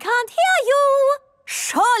 I can't hear you.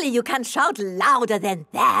 Surely you can shout louder than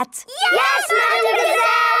that. Yes, Madam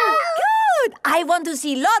Gazelle. Good. I want to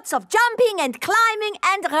see lots of jumping and climbing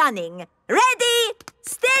and running. Ready,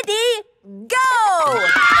 steady, go!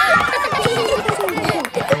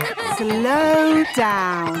 Slow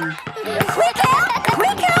down. Quicker,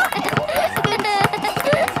 quicker.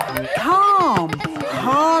 Calm.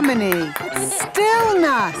 Harmony.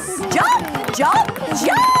 Stillness. Jump, jump,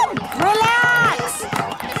 jump. Relax.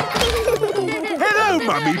 Hello,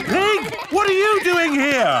 Mummy Pig. What are you doing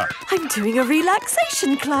here? I'm doing a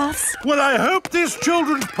relaxation class. Well, I hope this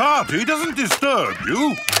children's party doesn't disturb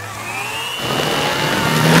you.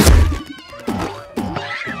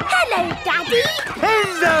 Hello, Daddy.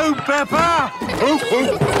 Hello, Peppa. Oh,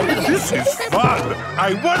 this is fun.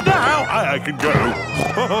 I wonder how high I can go.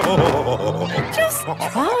 Just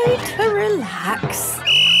try to relax.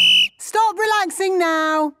 Stop relaxing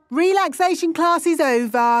now. Relaxation class is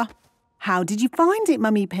over. How did you find it,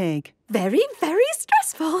 Mummy Pig? Very, very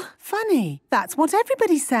stressful. Funny. That's what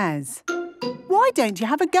everybody says. Why don't you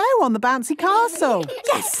have a go on the bouncy castle?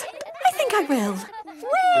 Yes, I think I will.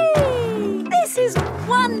 Whee! This is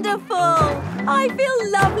wonderful. I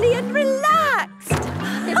feel lovely and relaxed.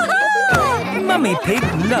 Mummy Pig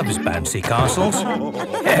loves bouncy castles.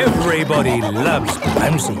 Everybody loves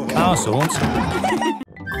bouncy castles.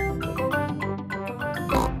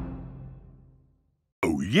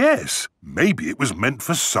 Oh, yes. Maybe it was meant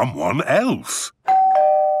for someone else.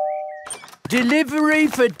 Delivery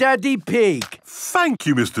for Daddy Pig. Thank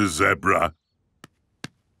you, Mr. Zebra.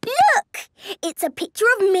 Look! It's a picture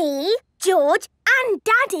of me, George and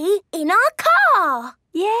Daddy in our car.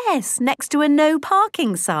 Yes, next to a no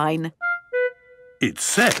parking sign. It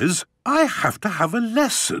says I have to have a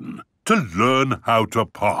lesson to learn how to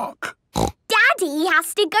park. Daddy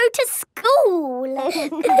has to go to school.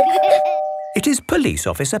 It is Police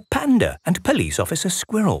Officer Panda and Police Officer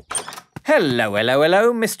Squirrel. Hello, hello,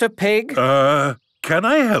 hello, Mr. Pig. Can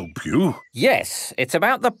I help you? Yes, it's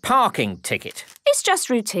about the parking ticket. It's just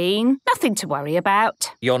routine. Nothing to worry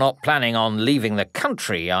about. You're not planning on leaving the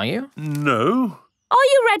country, are you? No. Are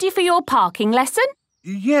you ready for your parking lesson?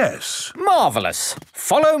 Yes. Marvellous.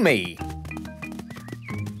 Follow me.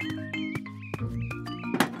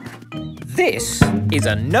 This is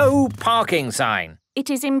a no parking sign. It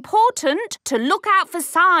is important to look out for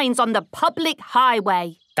signs on the public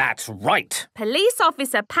highway. That's right. Police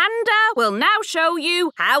Officer Panda will now show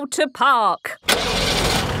you how to park.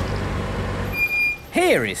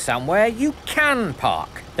 Here is somewhere you can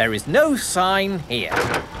park. There is no sign here.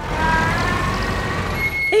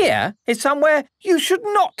 Here is somewhere you should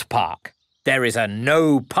not park. There is a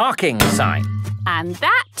no parking sign. And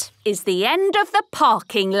that is the end of the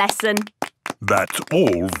parking lesson. That's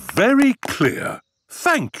all very clear.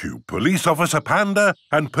 Thank you, Police Officer Panda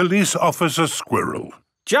and Police Officer Squirrel.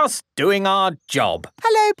 Just doing our job.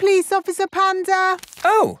 Hello, Police Officer Panda.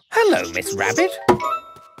 Oh, hello, Miss Rabbit.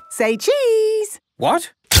 Say cheese.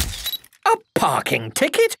 What? A parking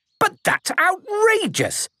ticket? But that's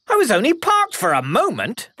outrageous. I was only parked for a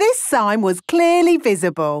moment. This sign was clearly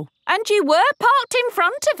visible. And you were parked in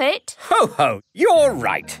front of it. Ho ho, you're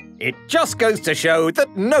right. It just goes to show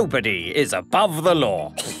that nobody is above the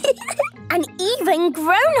law. And even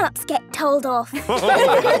grown-ups get told off.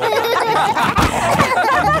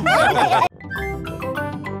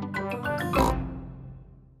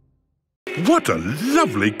 What a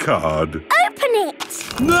lovely card. Open it!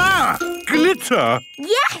 Ah! Glitter!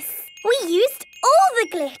 Yes! We used all the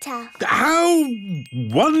glitter. How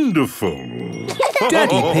wonderful.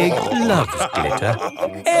 Daddy Pig loves glitter.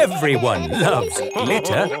 Everyone loves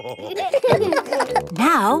glitter.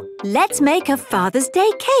 Now, let's make a Father's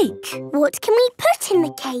Day cake. What can we put in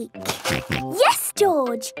the cake? Yes,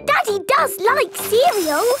 George. Daddy does like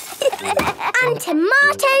cereal. And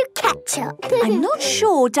tomato ketchup. I'm not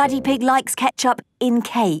sure Daddy Pig likes ketchup in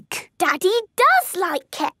cake. Daddy does like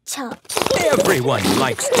ketchup. Everyone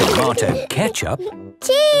likes tomato ketchup.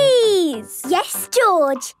 Cheese! Yes,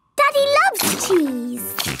 George. Daddy loves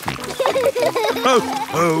cheese.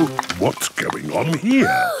 Oh, what's going on here?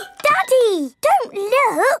 Daddy, don't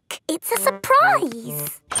look. It's a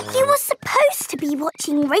surprise. You were supposed to be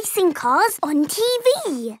watching racing cars on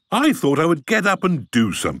TV. I thought I would get up and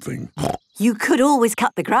do something. You could always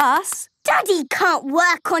cut the grass. Daddy can't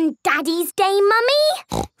work on Daddy's Day,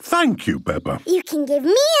 Mummy. Thank you, Peppa. You can give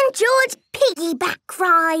me and George piggyback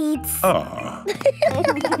rides. Ah.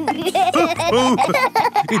 Oh,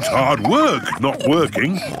 it's hard work, not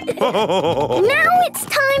working. Now it's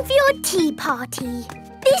time for your tea party.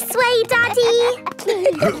 This way, Daddy.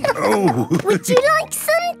 Oh. Would you like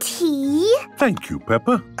some tea? Thank you,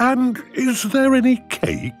 Peppa. And is there any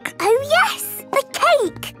cake? Oh, yes, the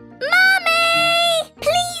cake. Mummy!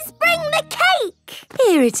 Please bring the cake.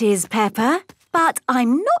 Here it is, Peppa. But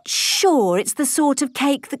I'm not sure it's the sort of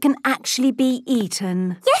cake that can actually be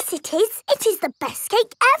eaten. Yes, it is. It is the best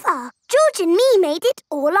cake ever. George and me made it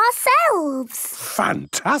all ourselves.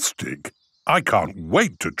 Fantastic. I can't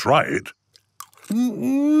wait to try it.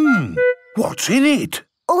 What's in it?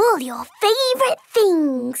 All your favourite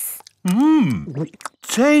things.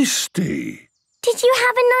 Tasty. Did you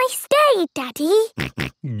have a nice day, Daddy?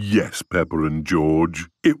 Yes, Peppa and George.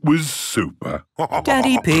 It was super.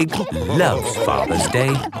 Daddy Pig loves Father's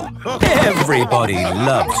Day. Everybody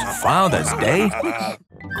loves Father's Day.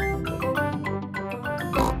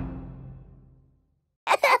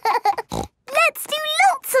 Let's do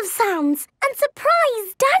lots of sounds and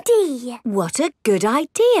surprise Daddy. What a good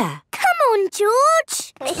idea. Come on,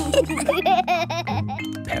 George.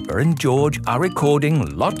 Peppa and George are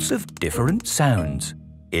recording lots of different sounds.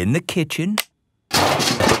 In the kitchen,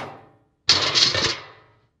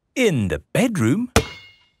 in the bedroom,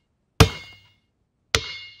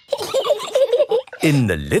 in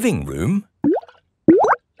the living room,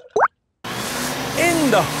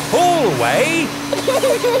 in the hallway,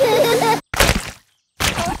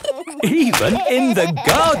 even in the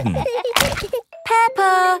garden.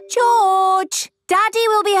 Peppa, George, Daddy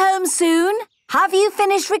will be home soon. Have you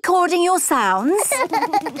finished recording your sounds? No,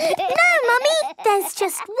 Mummy, there's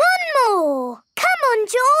just one more. Come on,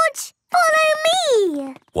 George, follow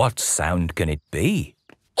me. What sound can it be?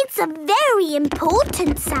 It's a very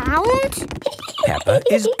important sound. Peppa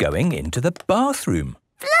is going into the bathroom.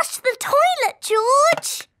 Flush the toilet,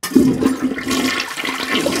 George.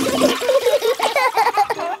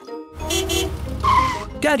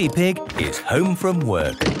 Daddy Pig is home from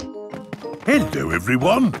work. Hello,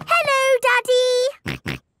 everyone. Hello,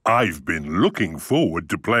 Daddy. I've been looking forward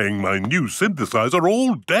to playing my new synthesizer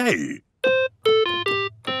all day.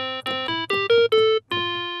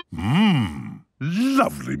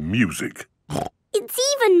 Lovely music. It's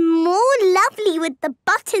even more lovely with the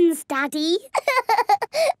buttons, Daddy.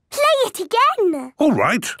 Play it again. All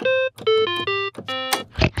right.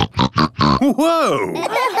 Whoa!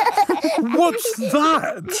 What's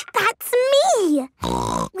that? That's me.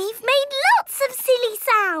 We've made lots of silly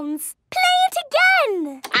sounds. Play it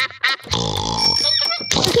again.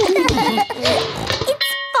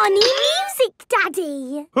 It's funny music,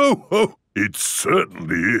 Daddy. Oh, it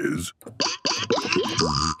certainly is.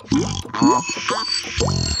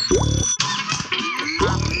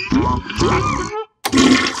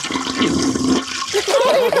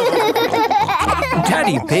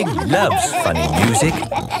 Daddy Pig loves funny music.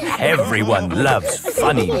 Everyone loves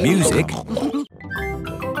funny music.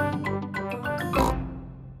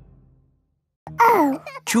 Oh.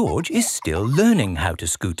 George is still learning how to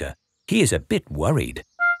scooter. He is a bit worried.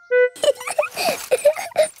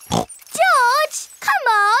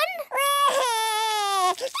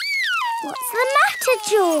 Scooter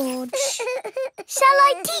George. Shall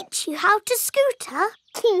I teach you how to scooter?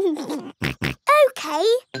 OK,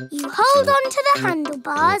 you hold on to the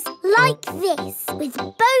handlebars like this with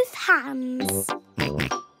both hands.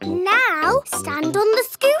 Now stand on the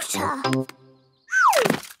scooter.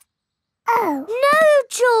 Oh. No,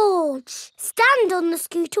 George. Stand on the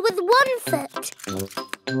scooter with one foot.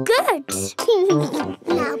 Good.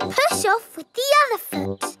 Now push off with the other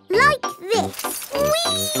foot, like this.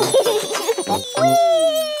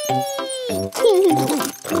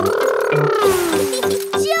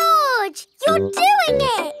 George, you're doing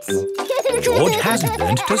it! George has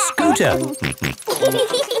learned to scooter.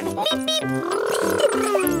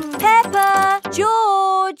 Peppa,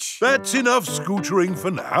 George. That's enough scootering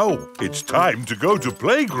for now. It's time to go to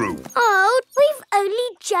playgroup. Oh, we've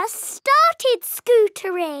only just started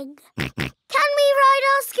scootering. Can we ride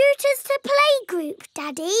our scooters to playgroup,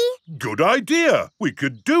 Daddy? Good idea. We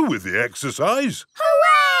could do with the exercise.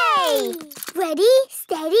 Hooray! Ready,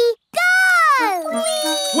 steady, go!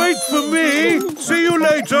 Wait for me. See you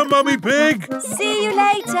later, Mummy Pig. See you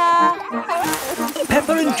later.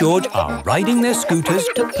 Peppa and George are riding their scooters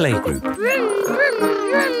to playgroup. Vroom, vroom,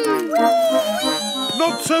 vroom.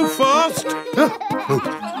 Not so fast. Come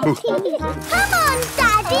on,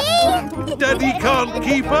 Daddy. Daddy can't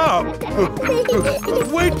keep up.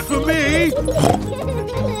 Wait for me.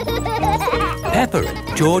 Peppa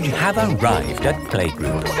and George have arrived at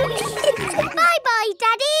playgroup. Bye-bye,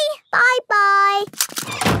 Daddy. Bye-bye.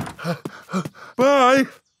 Bye.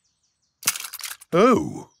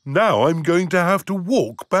 Oh, now I'm going to have to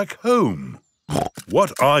walk back home.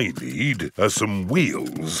 What I need are some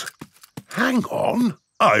wheels. Hang on,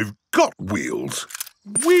 I've got wheels.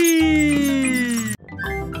 Whee!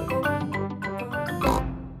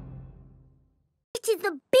 It is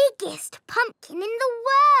the biggest pumpkin in the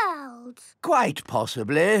world. Quite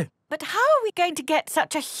possibly. But how are we going to get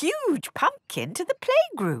such a huge pumpkin to the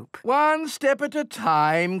playgroup? One step at a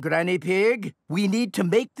time, Granny Pig. We need to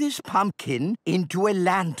make this pumpkin into a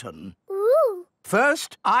lantern. Ooh.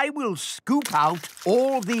 First, I will scoop out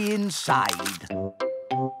all the inside.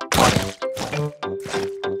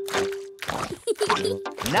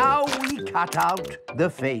 Now we cut out the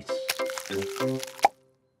face.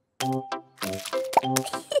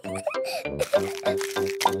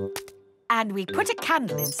 And we put a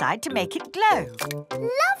candle inside to make it glow.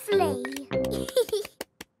 Lovely.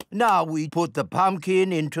 Now we put the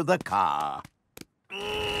pumpkin into the car.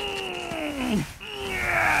 The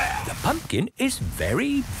pumpkin is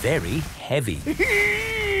very, very heavy.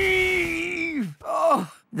 Oh,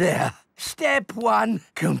 there. Step one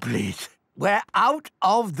complete. We're out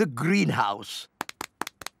of the greenhouse.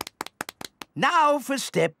 Now for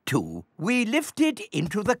step two. We lift it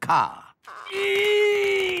into the car.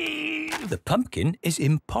 The pumpkin is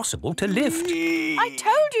impossible to lift. I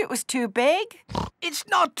told you it was too big. It's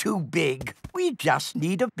not too big. We just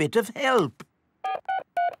need a bit of help.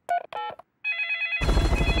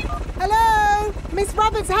 Hello? Miss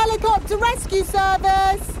Rabbit's helicopter rescue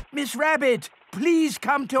service. Miss Rabbit, please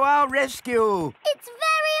come to our rescue. It's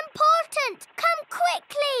very important. Come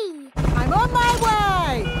quickly. I'm on my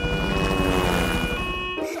way.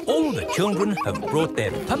 All the children have brought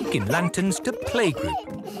their pumpkin lanterns to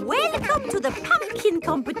playgroup. Welcome to the pumpkin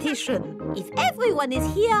competition. If everyone is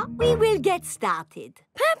here, we will get started.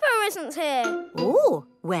 Peppa isn't here. Oh,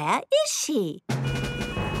 where is she?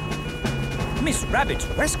 Miss Rabbit's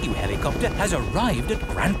rescue helicopter has arrived at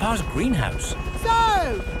Grandpa's greenhouse.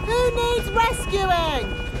 So, who needs rescuing?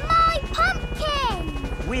 My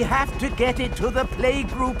pumpkin! We have to get it to the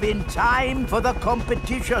playgroup in time for the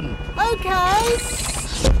competition. OK.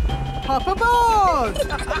 Hop aboard!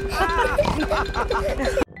 Stop!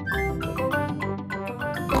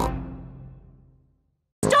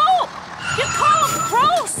 You can't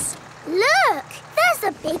cross! Look, there's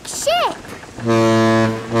a big ship.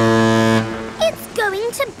 It's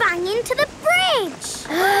going to bang into the bridge.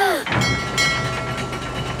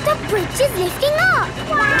 The bridge is lifting up.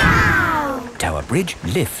 Wow! Tower Bridge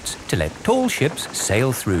lifts to let tall ships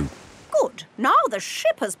sail through. Good. Now the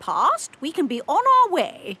ship has passed, we can be on our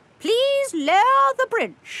way. Please lower the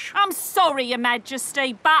bridge. I'm sorry, Your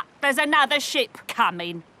Majesty, but there's another ship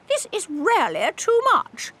coming. This is really too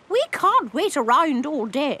much. We can't wait around all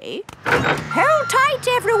day. Hold tight,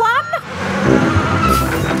 everyone.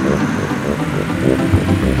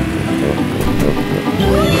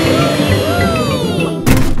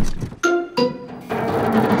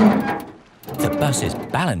 The bus is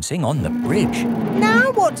balancing on the bridge.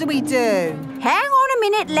 Now what do we do? Hang on a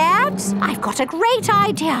minute, lads. I've got a great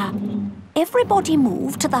idea. Everybody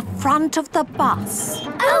move to the front of the bus.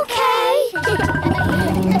 OK.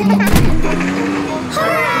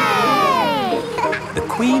 The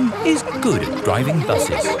Queen is good at driving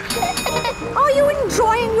buses. Are you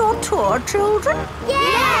enjoying your tour, children?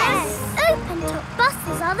 Yes! Open-top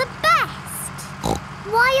buses are the best.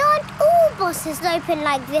 Why aren't all buses open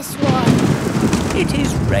like this one? It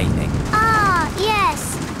is raining. Ah,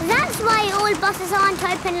 yes. That's why all buses aren't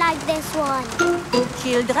open like this one.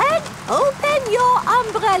 Children, open your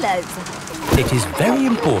umbrellas. It is very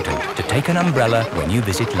important to take an umbrella when you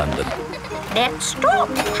visit London. Let's stop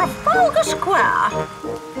Trafalgar Square.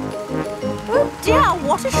 Oh dear,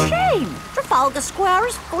 what a shame. Trafalgar Square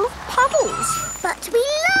is full of puddles. But we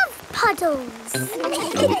love puddles.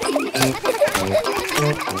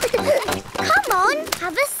 Come on,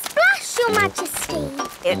 have a splash, Your Majesty.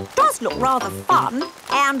 It does look rather fun.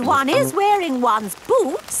 And one is wearing one's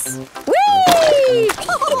boots. Whee!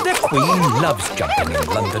 The Queen loves jumping in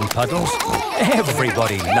London puddles.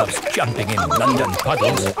 Everybody loves jumping in London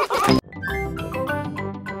puddles.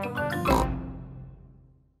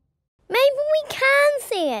 Maybe we can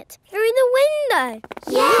see it through the window.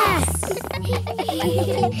 Yes!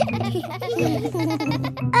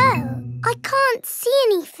 Oh, I can't see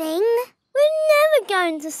anything. We're never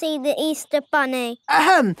going to see the Easter Bunny.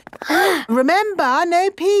 Remember, no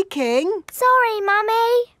peeking. Sorry,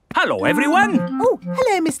 Mummy. Hello, everyone. Oh,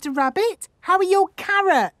 hello, Mr. Rabbit. How are your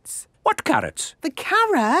carrots? What carrots? The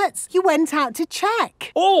carrots? You went out to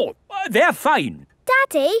check. Oh, they're fine.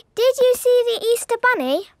 Daddy, did you see the Easter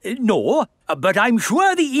Bunny? No, but I'm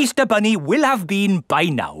sure the Easter Bunny will have been by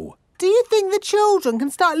now. Do you think the children can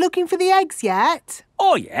start looking for the eggs yet?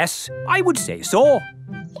 Oh, yes, I would say so.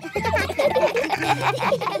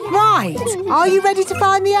 Right. Are you ready to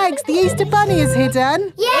find the eggs the Easter Bunny has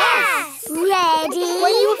hidden? Yes! Ready?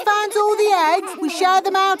 When you have found all the eggs, we share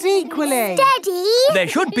them out equally. Steady? There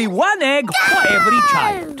should be one egg for every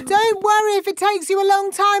child. Don't worry if it takes you a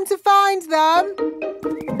long time to find them.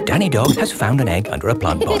 Danny Dog has found an egg under a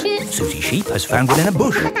plant pot. Suzy Sheep has found one in a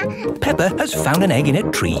bush. Peppa has found an egg in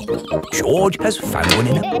a tree. George has found one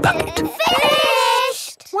in a bucket.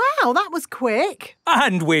 Finished! Wow, that was quick.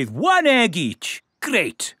 And with one egg each.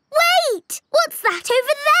 Great. Wait! What's that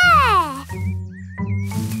over there?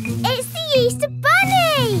 It's the Easter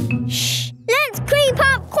Bunny! Shh! Let's creep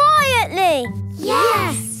up quietly.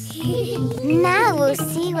 Yes! Now we'll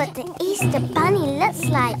see what the Easter Bunny looks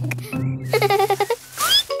like.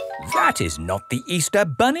 That is not the Easter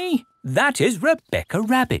Bunny. That is Rebecca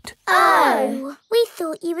Rabbit. Oh! We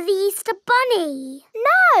thought you were the Easter Bunny.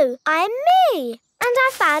 No, I'm me. And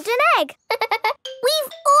I found an egg.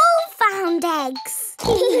 We've all found eggs.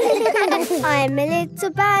 I'm a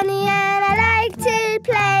little bunny and I like to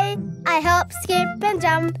play. I hop, skip and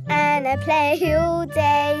jump and I play all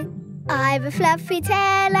day. I've a fluffy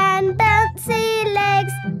tail and bouncy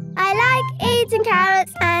legs. I like eating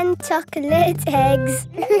carrots and chocolate eggs.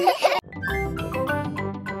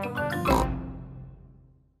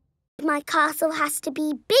 My castle has to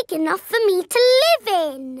be big enough for me to live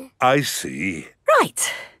in. I see.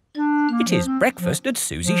 Right. It is breakfast at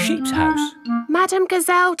Suzy Sheep's house. Madame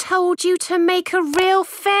Gazelle told you to make a real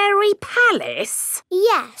fairy palace?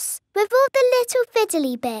 Yes, with all the little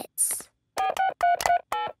fiddly bits.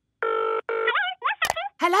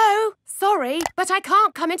 Hello? Sorry, but I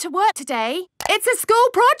can't come into work today. It's a school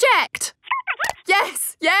project.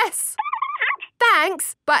 Yes, yes.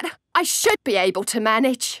 Thanks, but I should be able to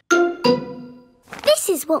manage. This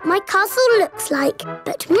is what my castle looks like,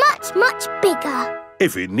 but much, much bigger.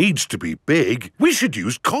 If it needs to be big, we should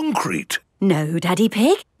use concrete. No, Daddy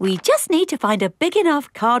Pig. We just need to find a big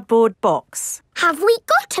enough cardboard box. Have we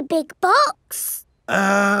got a big box?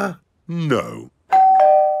 No.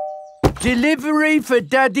 Delivery for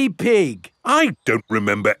Daddy Pig. I don't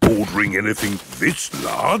remember ordering anything this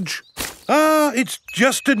large. It's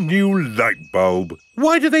just a new light bulb.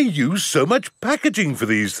 Why do they use so much packaging for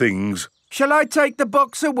these things? Shall I take the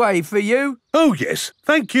box away for you? Oh, yes,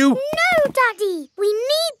 thank you. No, Daddy, we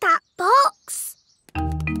need that box.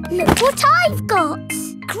 Look what I've got.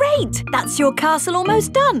 Great! That's your castle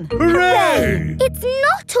almost done. Hooray! It's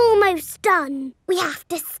not almost done. We have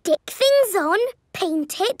to stick things on,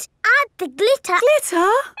 paint it, add the glitter.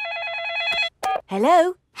 Glitter?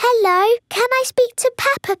 Hello? Hello, can I speak to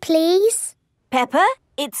Peppa, please? Peppa,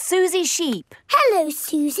 it's Suzy Sheep. Hello,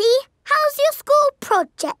 Suzy. How's your school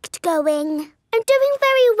project going? I'm doing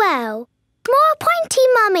very well. More pointy,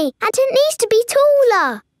 Mummy, and it needs to be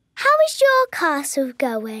taller. How is your castle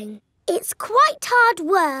going? It's quite hard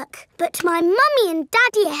work, but my Mummy and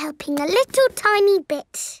Daddy are helping a little tiny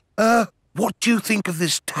bit. What do you think of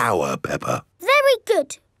this tower, Peppa? Very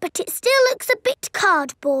good, but it still looks a bit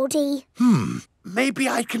cardboardy. Maybe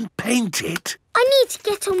I can paint it. I need to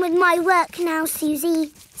get on with my work now,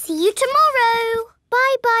 Suzy. See you tomorrow.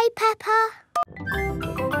 Bye-bye, Peppa.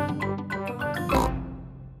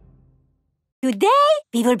 Today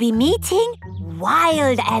we will be meeting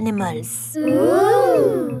wild animals.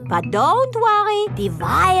 Ooh. But don't worry, the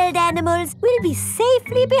wild animals will be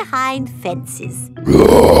safely behind fences. A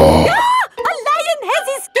lion has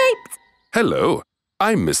escaped! Hello,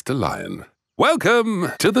 I'm Mr. Lion.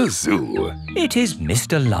 Welcome to the zoo. It is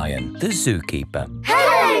Mr. Lion, the zookeeper.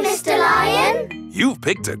 Hello, Mr. Lion. You've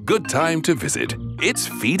picked a good time to visit. It's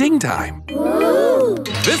feeding time. Ooh.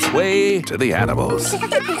 This way to the animals.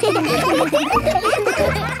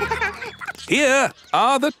 Here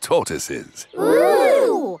are the tortoises.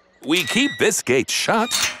 Ooh. We keep this gate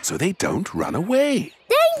shut so they don't run away.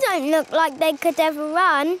 They don't look like they could ever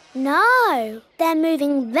run. No, they're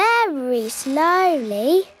moving very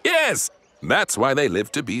slowly. Yes, that's why they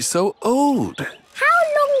live to be so old. How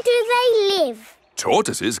long do they live?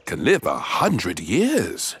 Tortoises can live 100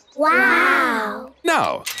 years. Wow.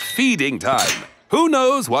 Now, feeding time. Who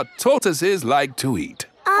knows what tortoises like to eat?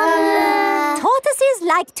 Tortoises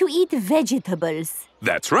like to eat vegetables.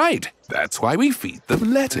 That's right. That's why we feed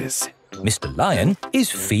them lettuce. Mr. Lion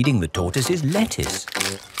is feeding the tortoises lettuce.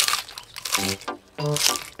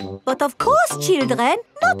 But of course, children,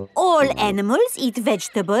 not all animals eat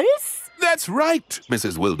vegetables. That's right,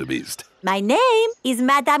 Mrs. Wildebeest. My name is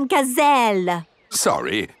Madame Gazelle.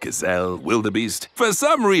 Sorry, gazelle, wildebeest. For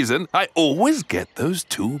some reason, I always get those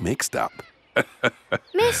two mixed up.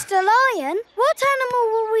 Mr. Lion, what animal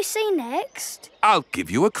will we see next? I'll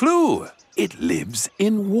give you a clue. It lives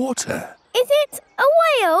in water. Is it a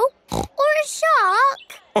whale or a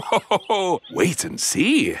shark? Wait and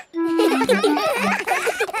see.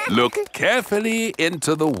 Look carefully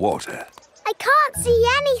into the water. I can't see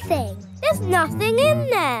anything. There's nothing in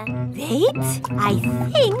there. Wait, I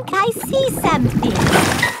think I see something.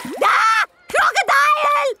 Ah!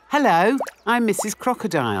 Crocodile! Hello, I'm Mrs.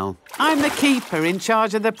 Crocodile. I'm the keeper in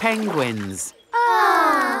charge of the penguins.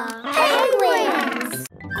 Ah, penguins!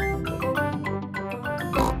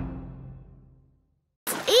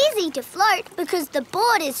 It's easy to float because the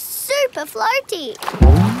board is super floaty.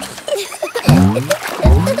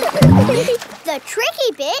 The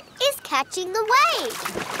tricky bit is catching the wave.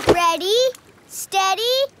 Ready,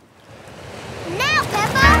 steady, now,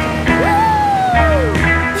 Peppa! Woo!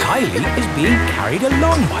 Kylie is being carried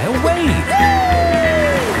along by a wave.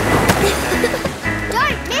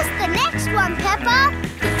 Don't miss the next one, Peppa.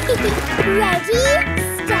 Ready,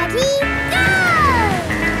 steady, go!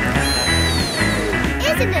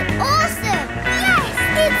 Isn't it awesome? Yes,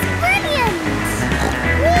 it's brilliant!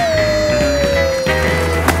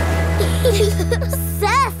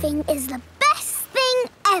 Surfing is the best thing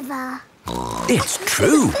ever. It's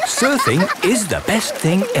true. Surfing is the best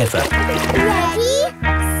thing ever. Ready,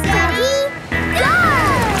 steady, go!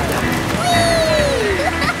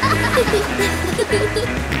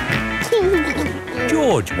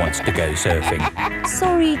 George wants to go surfing.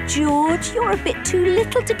 Sorry, George, you're a bit too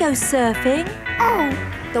little to go surfing. Oh,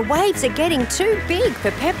 the waves are getting too big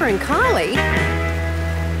for Peppa and Kylie.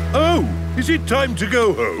 Oh, is it time to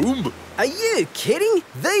go home? Are you kidding?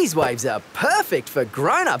 These waves are perfect for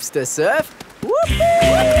grown-ups to surf.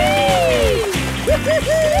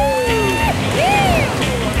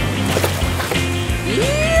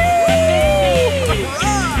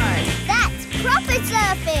 That's proper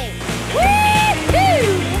surfing!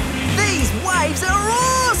 These waves are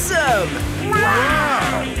awesome!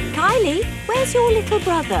 Wow! Kylie, where's your little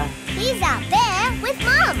brother? He's out there with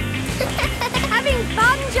Mum. Having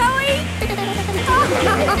fun, Joey?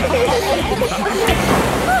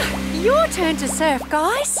 Your turn to surf,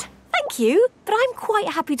 guys. Thank you, but I'm quite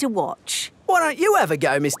happy to watch. Why don't you have a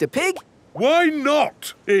go, Mr. Pig? Why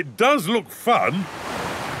not? It does look fun.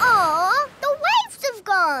 Aw, the waves have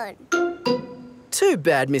gone. Too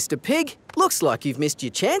bad, Mr. Pig. Looks like you've missed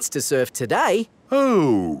your chance to surf today.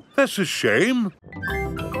 Oh, that's a shame.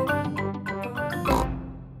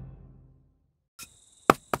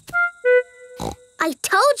 I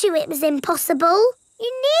told you it was impossible.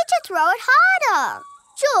 You need to throw it harder.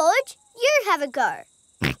 George, you have a go.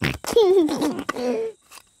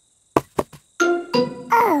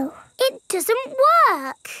 Oh, it doesn't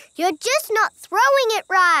work. You're just not throwing it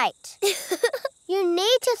right. You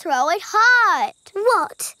need to throw it hard.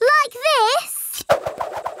 What, like this?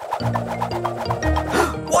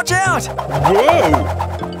 Watch out! Whoa!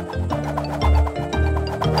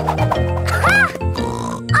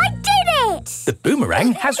 The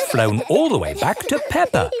boomerang has flown all the way back to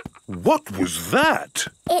Peppa. What was that?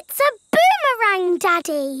 It's a boomerang,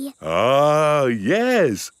 Daddy. Ah,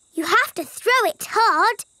 yes. You have to throw it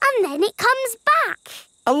hard and then it comes back.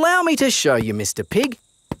 Allow me to show you, Mr. Pig.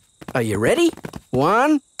 Are you ready?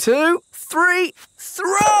 1, 2, 3,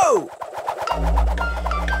 throw!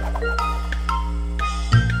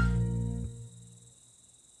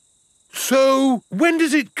 So, when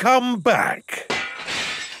does it come back?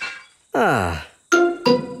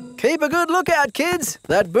 Keep a good lookout, kids.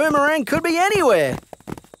 That boomerang could be anywhere.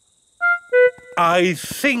 I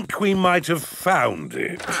think we might have found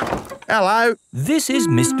it. Hello. This is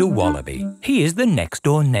Mr. Wallaby. He is the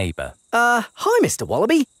next-door neighbour. Hi, Mr.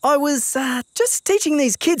 Wallaby. I was, just teaching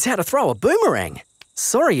these kids how to throw a boomerang.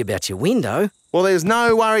 Sorry about your window. Well, there's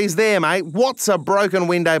no worries there, mate. What's a broken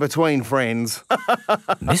window between friends?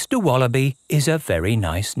 Mr. Wallaby is a very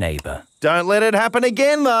nice neighbour. Don't let it happen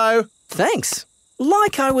again, though. Thanks.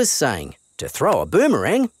 Like I was saying, to throw a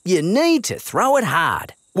boomerang, you need to throw it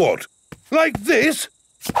hard. What? Like this?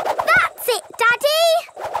 That's it, Daddy!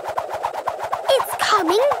 It's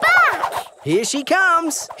coming back! Here she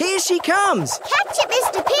comes! Here she comes! Catch it,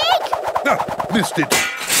 Mr. Pig! Ah, missed it.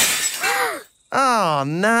 Oh,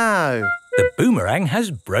 no. The boomerang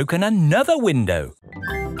has broken another window.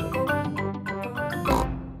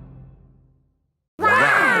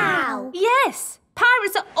 Wow! Yes,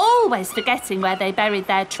 pirates are always forgetting where they buried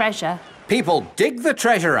their treasure. People dig the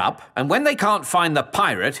treasure up, and when they can't find the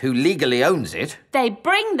pirate who legally owns it... They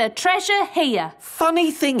bring the treasure here.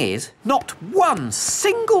 Funny thing is, not one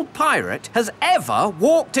single pirate has ever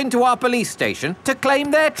walked into our police station to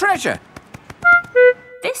claim their treasure.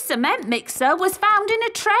 This cement mixer was found in a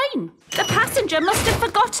train. The passenger must have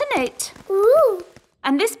forgotten it. Ooh.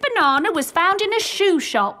 And this banana was found in a shoe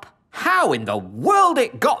shop. How in the world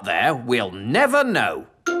it got there, we'll never know.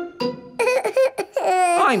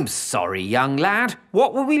 I'm sorry, young lad.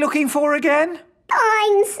 What were we looking for again?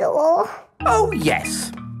 Dinosaur. Oh,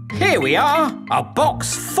 yes. Here we are, a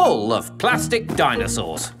box full of plastic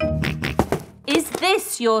dinosaurs. Is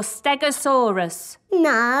this your Stegosaurus?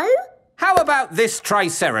 No. How about this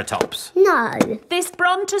Triceratops? No. This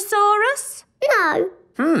Brontosaurus? No.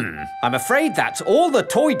 I'm afraid that's all the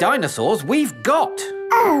toy dinosaurs we've got.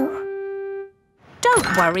 Oh.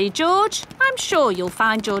 Don't worry, George. I'm sure you'll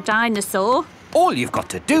find your dinosaur. All you've got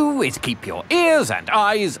to do is keep your ears and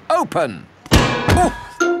eyes open. Oh,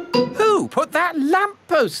 who put that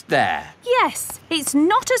lamppost there? Yes, it's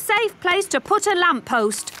not a safe place to put a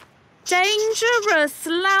lamppost. Dangerous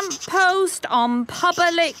lamppost on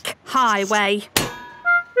public highway.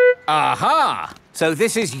 Aha! So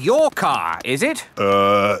this is your car, is it?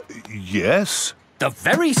 Yes. The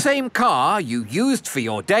very same car you used for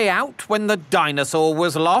your day out when the dinosaur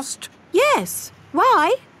was lost? Yes.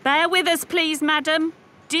 Why? Bear with us, please, madam.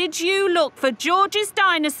 Did you look for George's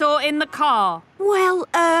dinosaur in the car? Well,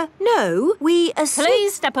 no.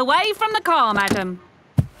 Please step away from the car, madam.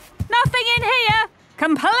 Nothing in here.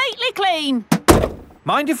 Completely clean.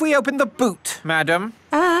 Mind if we open the boot, madam?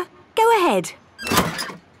 Go ahead.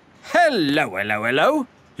 Hello, hello, hello.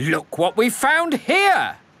 Look what we found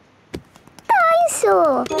here.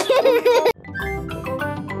 Dinosaur.